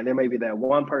and there may be that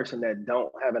one person that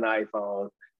don't have an iPhone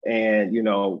and, you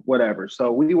know, whatever.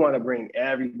 So we want to bring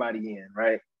everybody in,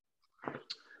 right?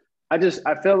 I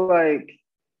feel like,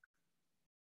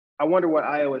 I wonder what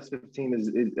iOS 15 is.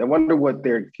 I wonder what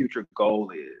their future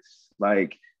goal is.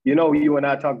 Like, you know, you and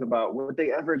I talked about, would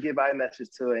they ever give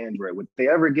iMessage to Android? Would they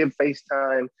ever give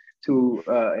FaceTime to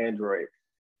Android?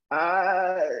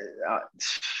 I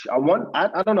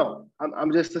don't know.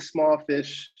 I'm just a small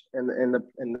fish in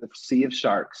the sea of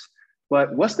sharks.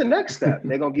 But what's the next step?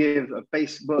 They're gonna give a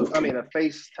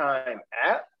FaceTime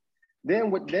app.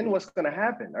 Then what's gonna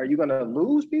happen? Are you gonna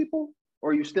lose people,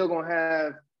 or are you still gonna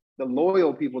have the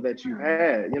loyal people that you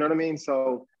had? You know what I mean?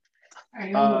 So,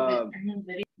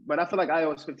 but I feel like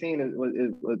iOS 15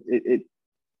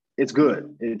 it's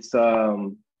good. It's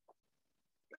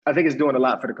I think it's doing a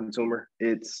lot for the consumer.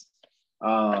 It's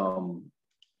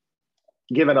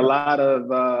giving a lot of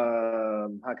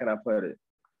how can I put it?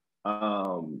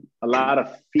 A lot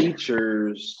of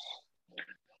features.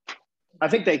 I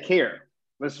think they care.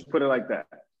 Let's put it like that.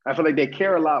 I feel like they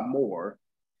care a lot more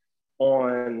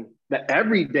on the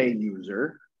everyday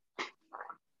user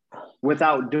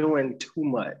without doing too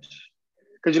much.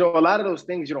 Because, you know, a lot of those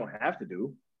things you don't have to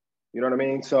do. You know what I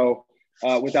mean? So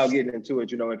without getting into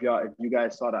it, you know, if you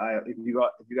guys heard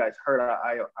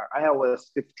our iOS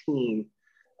 15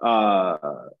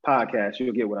 podcast,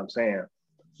 you'll get what I'm saying.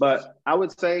 But I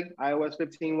would say iOS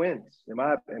 15 wins, in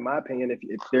my opinion,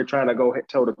 if they're trying to go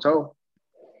toe to toe.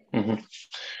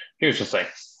 Here's the thing.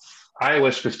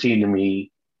 iOS 15 to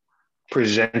me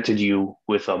presented you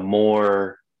with a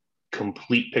more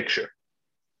complete picture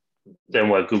than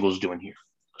what Google's doing here.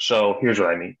 So here's what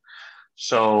I mean.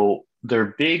 So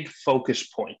their big focus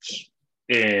points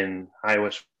in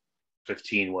iOS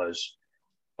 15 was,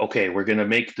 okay, we're going to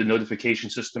make the notification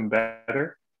system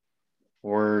better.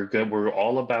 We're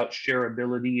all about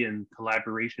shareability and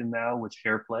collaboration now with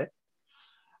SharePlay.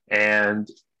 And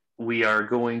we are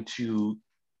going to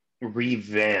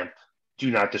revamp Do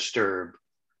Not Disturb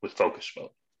with focus mode.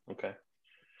 Okay.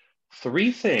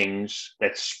 3 things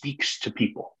that speaks to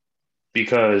people,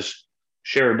 because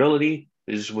shareability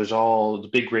was all the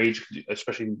big rage,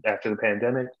 especially after the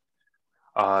pandemic.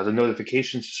 The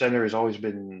notifications center has always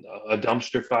been a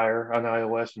dumpster fire on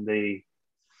iOS, and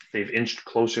they've inched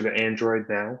closer to Android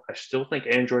now. I still think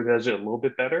Android does it a little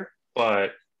bit better,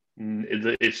 but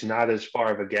it's not as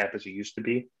far of a gap as it used to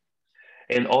be.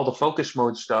 And all the focus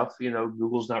mode stuff, you know,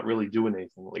 Google's not really doing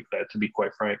anything like that, to be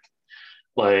quite frank.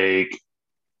 Like,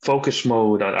 focus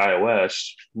mode on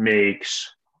iOS makes,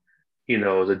 you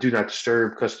know, the Do Not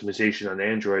Disturb customization on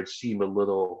Android seem a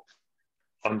little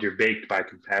underbaked by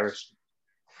comparison.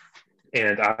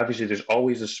 And obviously, there's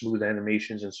always the smooth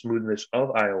animations and smoothness of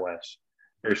iOS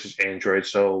versus Android.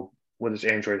 So what does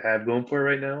Android have going for it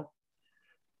right now?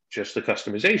 Just the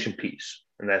customization piece,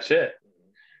 and that's it.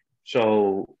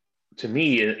 So to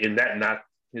me, in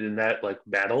that like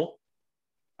battle,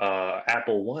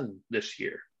 Apple won this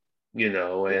year, you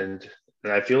know, and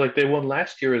I feel like they won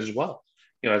last year as well.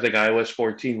 You know, I think iOS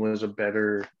 14 was a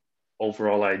better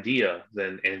overall idea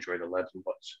than Android 11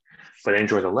 was. But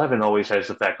Android 11 always has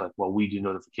the fact like, well, we do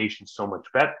notifications so much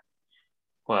better.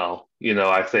 Well, you know,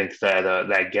 I think that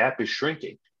that gap is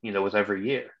shrinking, you know, with every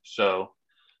year. So,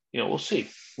 you know, we'll see.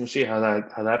 We'll see how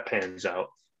that pans out.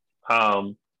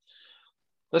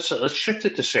 Let's shift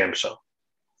it to Samsung.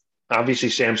 Obviously,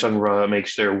 Samsung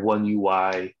makes their One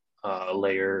UI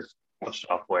layer of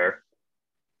software.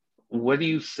 What do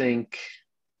you think?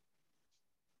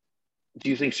 Do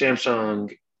you think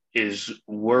Samsung is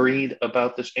worried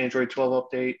about this Android 12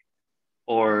 update,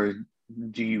 or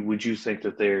would you think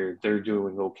that they're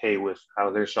doing okay with how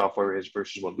their software is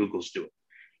versus what Google's doing?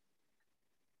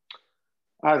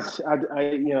 I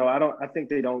think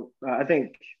they don't. I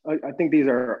think these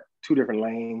are 2 different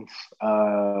lanes.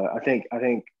 I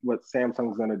think what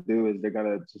Samsung's going to do is they're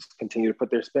going to just continue to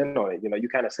put their spin on it. You know, you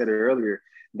kind of said it earlier.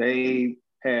 They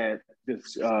had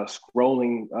this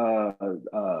scrolling.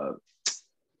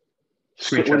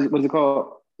 What is it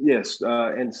called? Yes,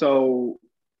 and so,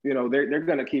 you know, they're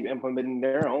going to keep implementing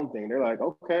their own thing. They're like,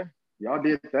 okay, y'all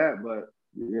did that, but,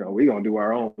 you know, we're going to do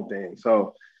our own thing.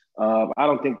 So I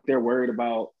don't think they're worried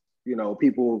about you know,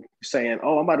 people saying,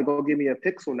 "Oh, I'm about to go get me a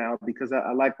Pixel now because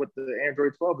I like what the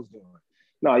Android 12 is doing."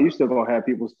 No, you still gonna have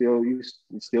people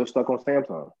still stuck on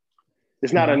Samsung.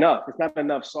 It's not enough. It's not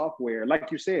enough software.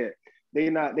 Like you said,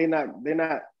 they're not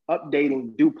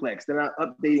updating duplex. They're not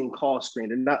updating call screen.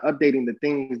 They're not updating the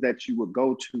things that you would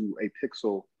go to a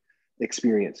Pixel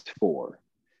experience for.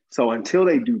 So until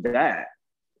they do that,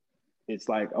 it's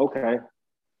like, okay,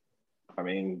 I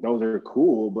mean, those are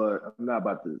cool, but I'm not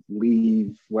about to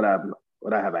leave what I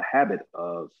have a habit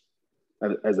of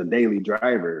as a daily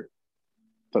driver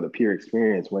for the pure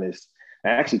experience when it's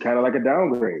actually kind of like a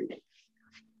downgrade.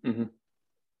 Mm-hmm.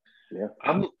 Yeah.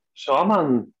 I'm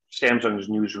on Samsung's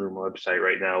newsroom website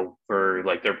right now for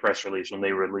like their press release when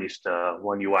they released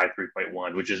One UI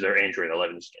 3.1, which is their Android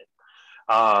 11 skin.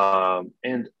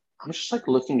 And I'm just like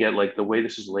looking at like the way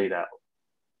this is laid out,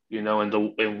 you know,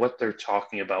 and what they're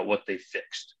talking about, what they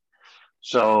fixed.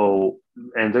 So,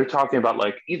 and they're talking about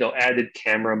like, you know, added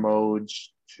camera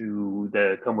modes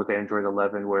that come with Android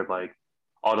 11, where like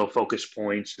autofocus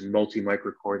points and multi-mic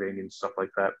recording and stuff like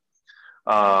that.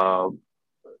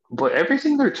 But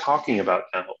everything they're talking about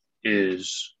now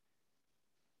is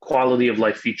quality of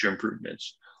life feature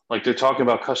improvements. Like they're talking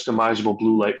about customizable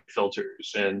blue light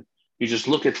filters, and you just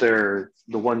look at the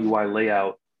One UI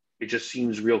layout, it just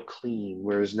seems real clean.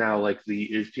 Whereas now, like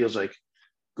it feels like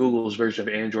Google's version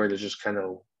of Android is just kind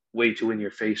of way too in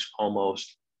your face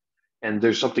almost. And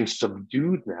there's something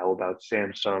subdued now about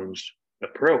Samsung's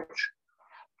approach,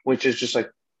 which is just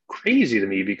like crazy to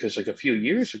me because like a few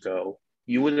years ago,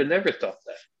 you would have never thought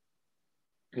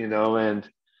that, you know, and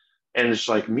it's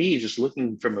like me just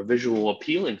looking from a visual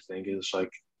appealing thing is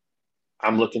like,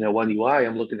 I'm looking at One UI,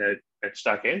 I'm looking at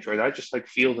stock Android. I just like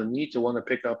feel the need to want to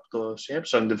pick up the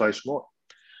Samsung device more,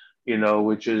 you know,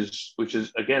 which is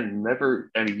again,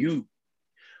 never, I mean,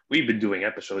 we've been doing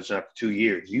episodes now for 2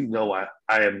 years. You know, I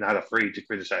am not afraid to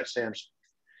criticize Samsung.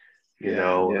 You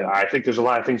know, yeah. I think there's a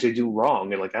lot of things they do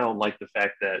wrong. And like, I don't like the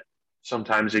fact that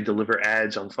sometimes they deliver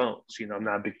ads on phones. You know, I'm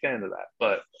not a big fan of that.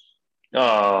 But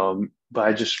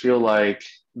I just feel like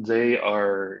they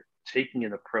are taking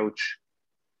an approach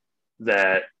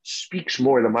that speaks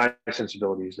more to my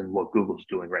sensibilities than what Google's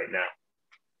doing right now.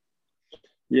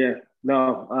 Yeah,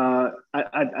 no,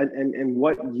 and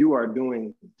what you are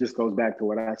doing just goes back to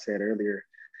what I said earlier.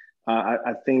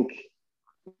 I think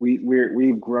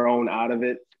we've grown out of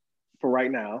it for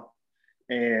right now,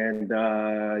 and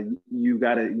we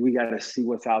gotta see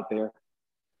what's out there.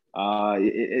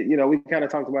 You know, we kind of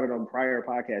talked about it on prior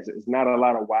podcasts. It's not a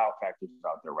lot of wow factors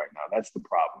out there right now. That's the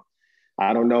problem.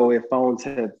 I don't know if phones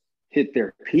have hit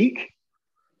their peak.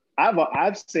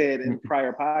 I've said in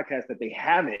prior podcasts that they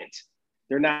haven't.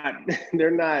 They're not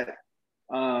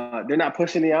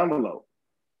pushing the envelope.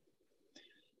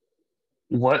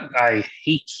 What I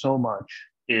hate so much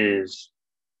is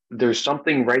there's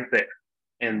something right there.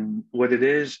 And what it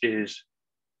is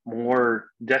more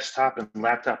desktop and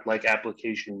laptop like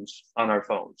applications on our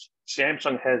phones.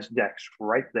 Samsung has DeX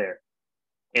right there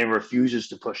and refuses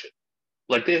to push it.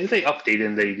 Like they update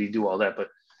and they do all that, but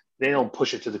they don't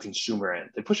push it to the consumer end.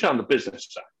 They push it on the business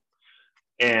side.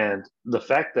 And the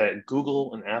fact that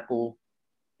Google and Apple,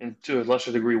 and to a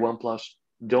lesser degree OnePlus,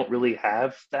 don't really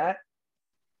have that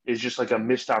is just like a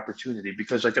missed opportunity.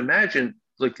 Because like imagine,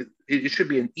 like it should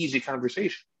be an easy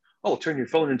conversation. Oh, turn your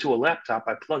phone into a laptop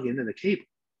by plugging in a cable.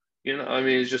 You know, I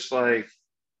mean, it's just like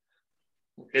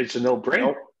it's a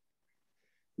no-brainer.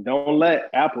 Don't let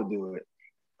Apple do it.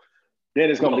 Then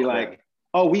it's gonna be like,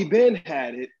 oh, we've been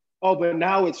had it. Oh, but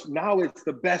now it's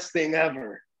the best thing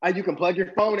ever. You can plug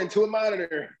your phone into a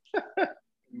monitor.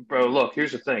 Bro, look,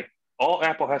 here's the thing. All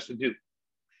Apple has to do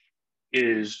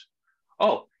is,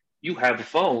 oh, you have a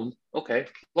phone. Okay,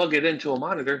 plug it into a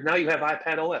monitor. Now you have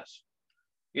iPad OS.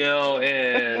 You know,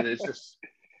 and it's just,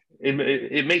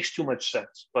 it makes too much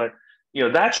sense. But, you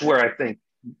know, that's where I think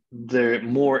the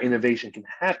more innovation can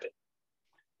happen.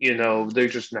 You know, they're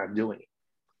just not doing it.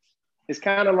 It's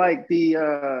kind of like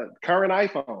the current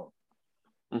iPhone.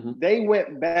 Mm-hmm. They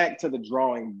went back to the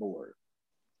drawing board.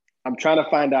 I'm trying to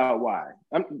find out why.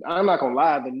 I'm not gonna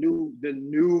lie. The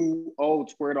new old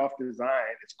squared off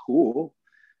design is cool,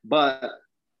 but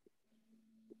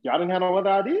y'all didn't have no other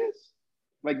ideas.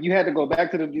 Like you had to go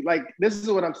back to this is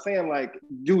what I'm saying. Like,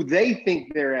 do they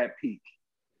think they're at peak?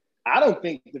 I don't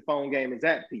think the phone game is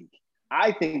at peak.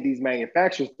 I think these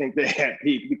manufacturers think they're at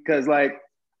peak because, like,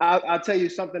 I'll tell you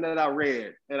something that I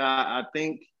read, and I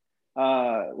think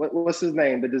what's his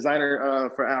name? The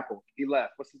designer for Apple. He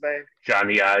left. What's his name?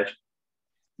 Johnny Ive.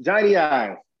 Johnny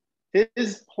Ive.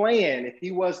 His plan, if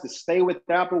he was to stay with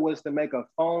Apple, was to make a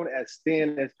phone as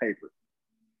thin as paper.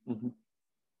 Mm-hmm.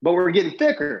 But we're getting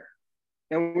thicker.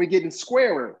 and we're getting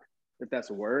squarer, if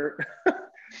that's a word,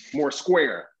 more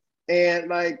square. And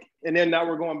like, and then now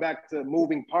we're going back to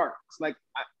moving parts. Like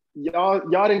y'all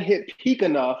didn't hit peak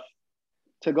enough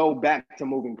to go back to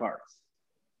moving parts.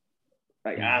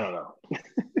 Like, I don't know.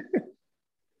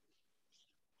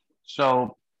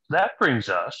 So that brings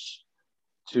us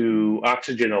to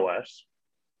Oxygen OS.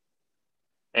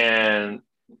 And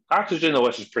Oxygen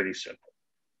OS is pretty simple.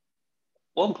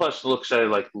 OnePlus looks at it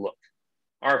like, look,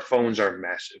 our phones are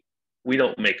massive. We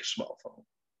don't make a small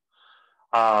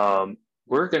phone.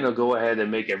 We're going to go ahead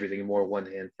and make everything more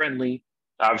one-hand friendly.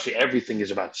 Obviously, everything is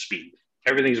about speed.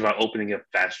 Everything's about opening up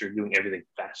faster, doing everything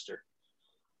faster.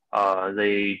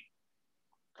 They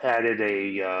added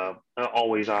a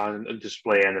always-on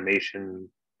display animation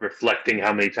reflecting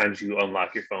how many times you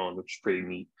unlock your phone, which is pretty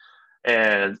neat.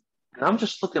 And I'm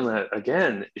just looking at,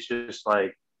 again, it's just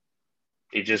like,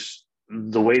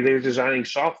 the way they're designing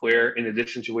software in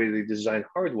addition to the way they design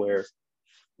hardware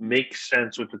makes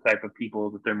sense with the type of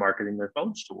people that they're marketing their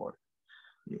phones toward,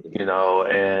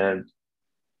 and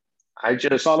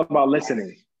it's all about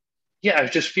listening. Yeah, I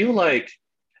just feel like,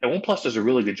 and OnePlus does a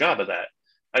really good job of that.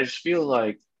 I just feel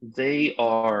like they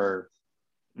are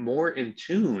more in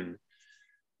tune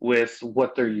with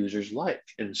what their users like.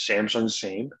 And Samsung's the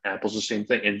same, Apple's the same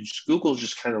thing. And Google's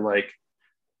just kind of like,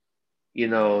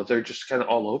 they're just kind of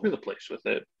all over the place with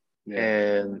it. Yeah.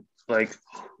 And like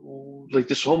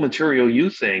this whole Material You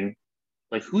thing,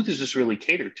 like who does this really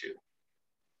cater to?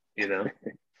 Yeah.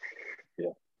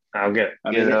 I don't get it.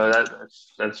 I mean,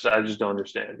 that's I just don't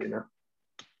understand,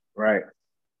 Right.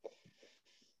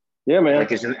 Yeah, man.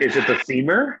 Like, is it the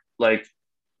themer? Like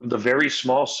the very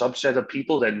small subset of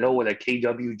people that know what a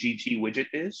KWGT widget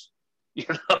is?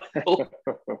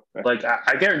 Like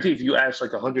I guarantee if you ask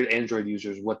like 100 Android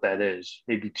users what that is,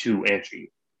 maybe 2 answer you.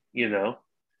 Yeah,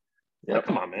 like,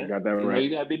 come on, man. You got that right. You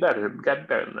gotta be better. You gotta be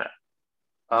better than that.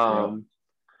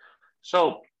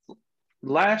 So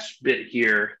last bit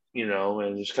here,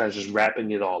 and just kind of just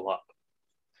wrapping it all up.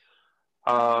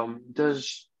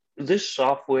 Does this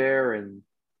software and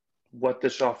what the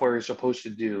software is supposed to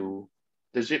do,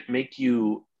 does it make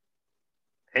you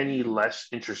any less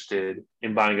interested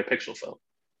in buying a Pixel phone?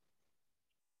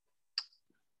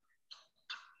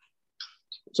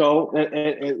 So,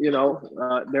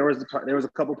 there was a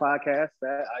couple podcasts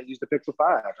that I used the Pixel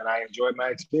 5 and I enjoyed my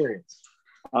experience.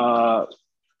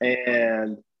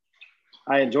 And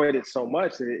I enjoyed it so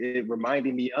much that it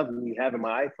reminded me of me having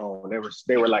my iPhone.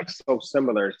 They were like so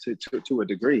similar to a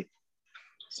degree.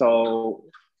 So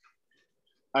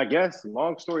I guess,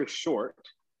 long story short,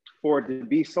 for it to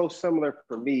be so similar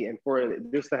for me and for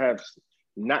this to have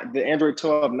not the Android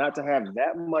 12 not to have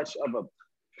that much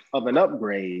of an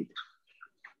upgrade,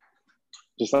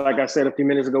 just like I said a few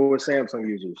minutes ago with Samsung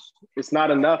users, it's not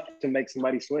enough to make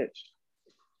somebody switch.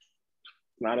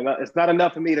 It's not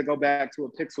enough for me to go back to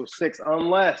a Pixel 6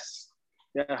 unless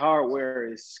that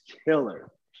hardware is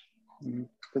killer.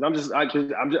 Because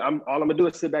I'm all I'm gonna do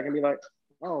is sit back and be like,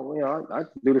 oh, I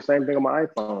can do the same thing on my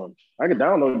iPhone. I can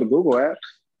download the Google app.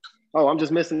 Oh, I'm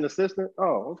just missing the assistant.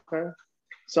 Oh, okay.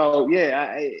 So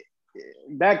yeah,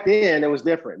 back then it was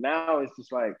different. Now it's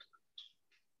just like,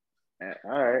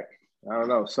 all right, I don't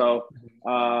know. So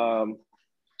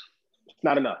it's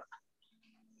not enough.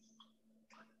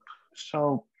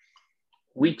 So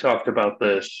we talked about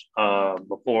this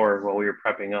before while we were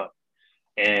prepping up,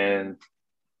 and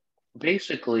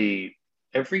basically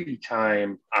every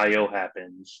time I/O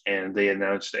happens and they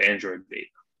announce the Android beta,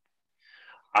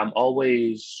 I'm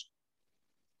always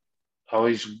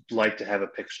like to have a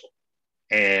Pixel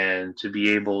and to be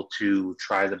able to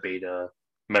try the beta,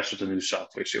 mess with the new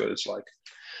software, see what it's like.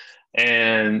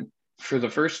 And for the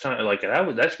first time, like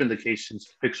that's been the case since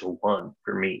Pixel 1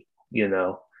 for me,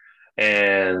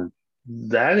 and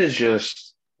that is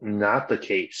just not the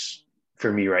case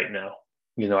for me right now.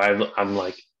 I'm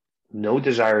like, no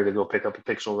desire to go pick up a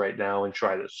Pixel right now and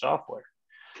try this software,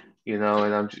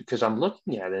 and because I'm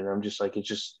looking at it and I'm just like, it's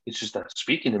just not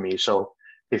speaking to me. So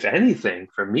if anything,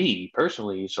 for me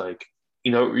personally, it's like,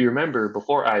 you remember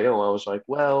before I/O, I was like,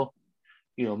 well,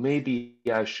 maybe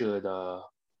I should,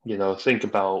 think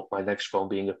about my next phone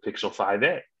being a Pixel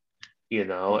 5a,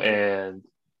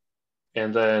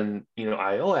 and then,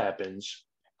 I/O happens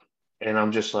and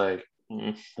I'm just like,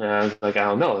 I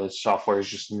don't know, this software is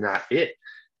just not it.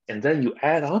 And then you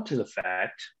add on to the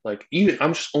fact, like, even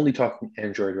I'm just only talking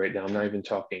Android right now. I'm not even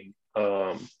talking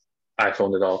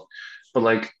iPhone at all. But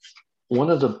like, one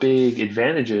of the big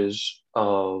advantages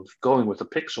of going with a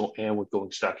Pixel and with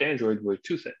going stock Android were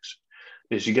 2 things.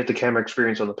 Is you get the camera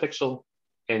experience on the Pixel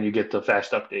and you get the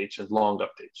fast updates and long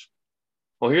updates.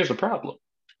 Well, here's the problem.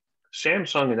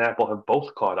 Samsung and Apple have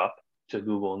both caught up to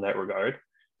Google in that regard,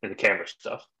 in the camera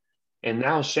stuff. And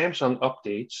now Samsung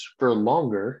updates for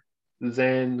longer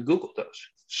than Google does.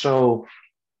 So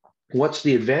what's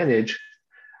the advantage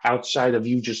outside of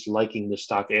you just liking the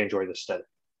stock Android aesthetic,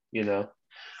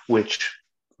 which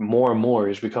more and more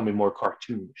is becoming more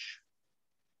cartoonish?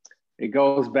 It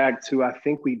goes back to, I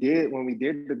think when we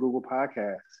did the Google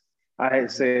podcast, I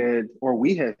had said, or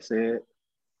we had said,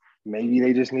 maybe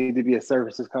they just need to be a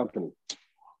services company.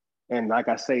 And like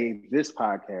I say, this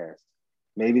podcast,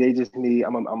 maybe they just need,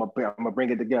 I'm gonna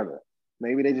bring it together.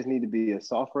 Maybe they just need to be a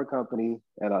software company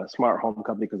and a smart home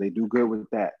company because they do good with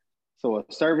that. So a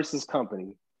services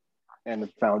company and a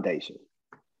foundation.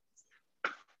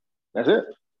 That's it.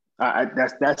 I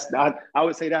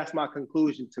would say that's my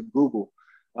conclusion to Google.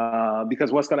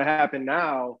 Because what's going to happen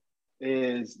now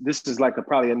is, this is like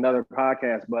probably another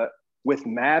podcast, but with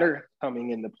Matter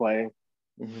coming into play,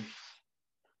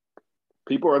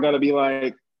 people are going to be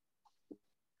like,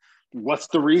 what's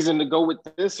the reason to go with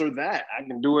this or that? I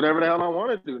can do whatever the hell I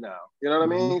want to do now. You know what I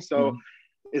mean? So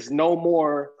it's no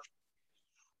more.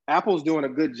 Apple's doing a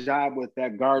good job with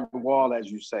that garden wall,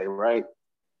 as you say, right?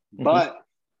 But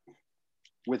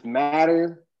with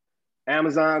Matter,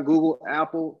 Amazon, Google,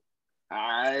 Apple,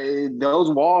 those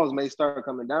walls may start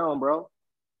coming down, bro.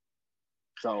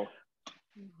 So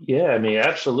yeah, I mean,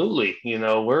 absolutely.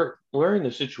 We're in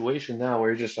a situation now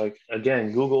where just like,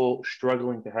 again, Google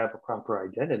struggling to have a proper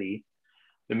identity.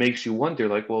 It makes you wonder,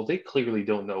 like, well, they clearly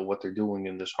don't know what they're doing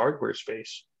in this hardware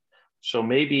space. So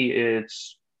maybe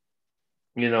it's,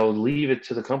 leave it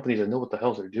to the companies that know what the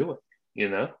hell they're doing,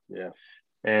 Yeah.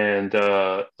 And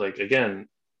like, again,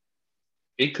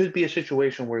 it could be a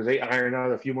situation where they iron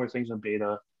out a few more things in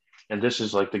beta, and this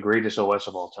is like the greatest OS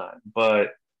of all time.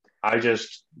 But I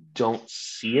just don't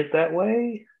see it that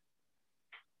way.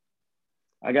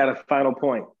 I got a final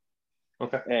point.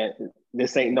 Okay. And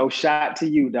this ain't no shot to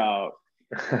you, dog.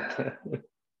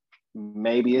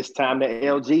 Maybe it's time to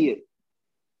LG it.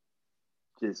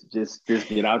 Just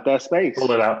get out that space.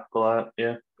 Pull it out.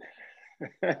 Yeah.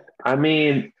 I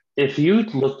mean, if you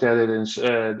looked at it and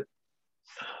said,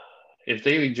 if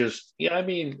they just,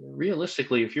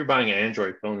 realistically, if you're buying an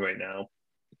Android phone right now,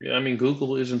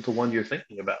 Google isn't the one you're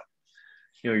thinking about.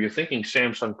 You're thinking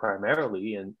Samsung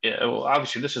primarily, and well,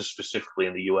 obviously this is specifically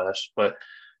in the US, but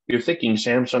you're thinking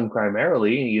Samsung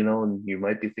primarily, and you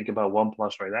might be thinking about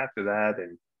OnePlus right after that,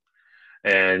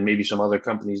 and maybe some other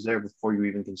companies there before you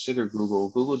even consider Google.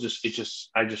 Google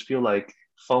I just feel like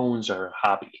phones are a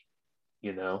hobby,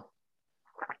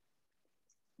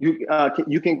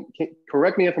 You can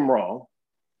correct me if I'm wrong.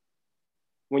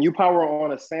 When you power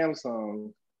on a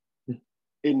Samsung,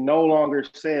 it no longer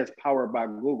says powered by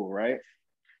Google, right?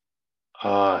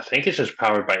 I think it's just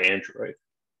powered by Android,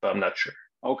 but I'm not sure.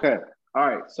 Okay. All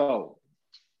right. So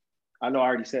I know I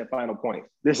already said final point.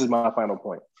 This is my final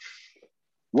point.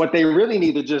 What they really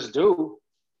need to just do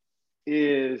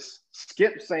is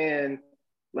skip saying,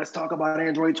 let's talk about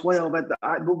Android 12 at the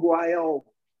Google I/O.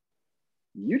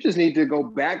 You just need to go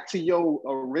back to your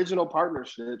original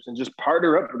partnerships and just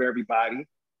partner up with everybody.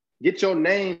 Get your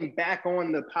name back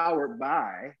on the powered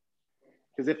by.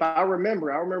 Because if I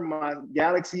remember my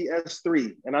Galaxy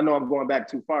S3, and I know I'm going back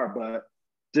too far, but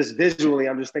just visually,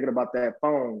 I'm just thinking about that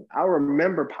phone. I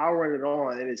remember powering it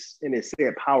on, and it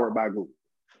said powered by Google.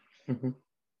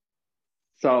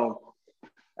 So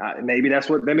maybe that's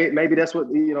what maybe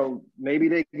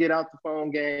they get out the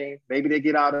phone game. Maybe they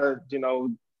get out of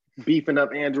beefing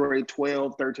up Android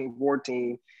 12, 13,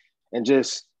 14, and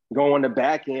just go on the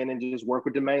back end and just work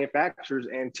with the manufacturers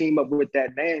and team up with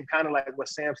that name, kind of like what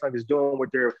Samsung is doing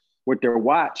with their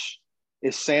watch.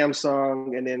 It's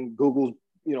Samsung, and then Google's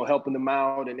helping them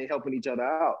out, and they helping each other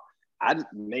out.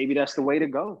 Maybe that's the way to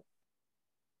go.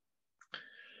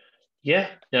 Yeah,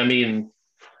 I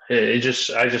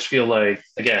just feel like,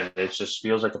 again, it just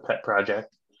feels like a pet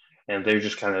project, and they're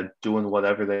just kind of doing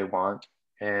whatever they want.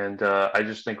 And I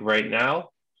just think right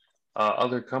now,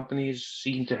 other companies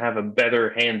seem to have a better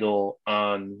handle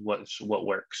on what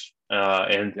works.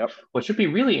 What should be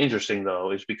really interesting,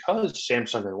 though, is because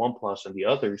Samsung and OnePlus and the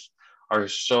others are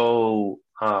so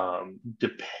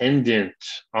dependent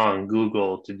on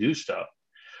Google to do stuff,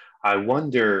 I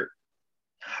wonder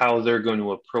how they're going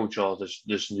to approach all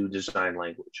this new design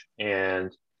language.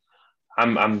 And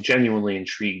I'm genuinely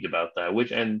intrigued about that,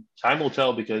 and time will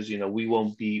tell, because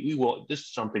this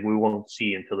is something we won't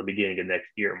see until the beginning of next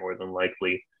year, more than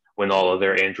likely, when all of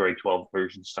their Android 12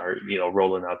 versions start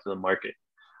rolling out to the market.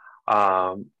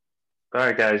 All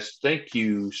right, guys, thank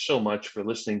you so much for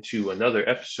listening to another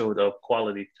episode of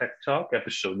Quality Tech Talk,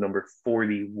 episode number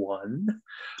 41.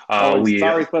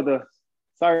 Sorry for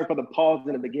sorry for the pause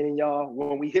in the beginning, y'all.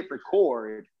 When we hit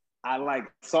record, I like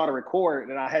saw the record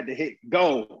and I had to hit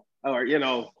go, or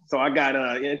so I got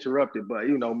interrupted. But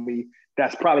you know me,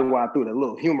 that's probably why I threw the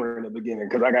little humor in the beginning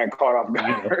because I got caught off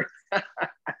guard.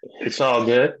 It's all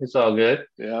good. It's all good.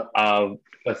 Yeah.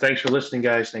 But thanks for listening,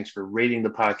 guys. Thanks for rating the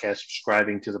podcast,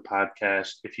 subscribing to the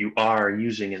podcast. If you are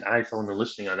using an iPhone or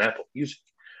listening on Apple Music,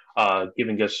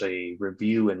 giving us a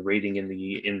review and rating in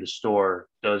the store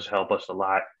does help us a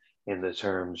lot in the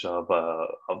terms of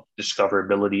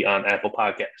discoverability on Apple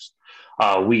Podcasts.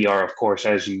 We are, of course,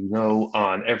 as you know,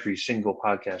 on every single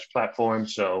podcast platform.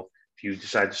 So if you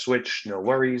decide to switch, no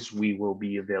worries. We will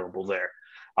be available there.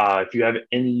 If you have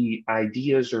any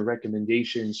ideas or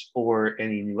recommendations for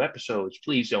any new episodes,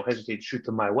 please don't hesitate to shoot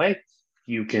them my way.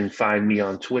 You can find me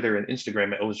on Twitter and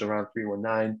Instagram at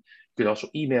ozaround319. You could also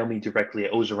email me directly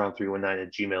at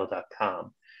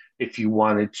ozaround319@gmail.com. If you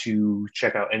wanted to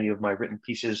check out any of my written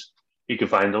pieces, you can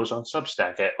find those on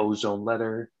Substack at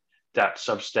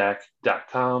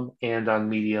ozoneletter.substack.com and on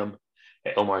Medium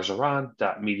at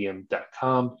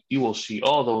omarzaran.medium.com. You will see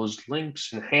all those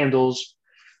links and handles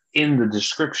in the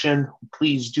description.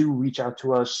 Please do reach out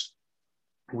to us.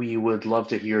 We would love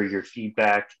to hear your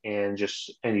feedback and just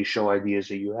any show ideas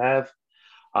that you have.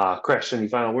 Chris, any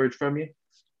final words from you?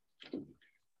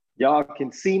 Y'all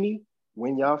can see me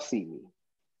when y'all see me.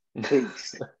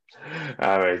 Peace.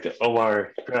 All right.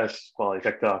 Omar, Chris, Quality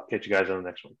Tech Talk. Catch you guys on the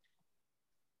next one.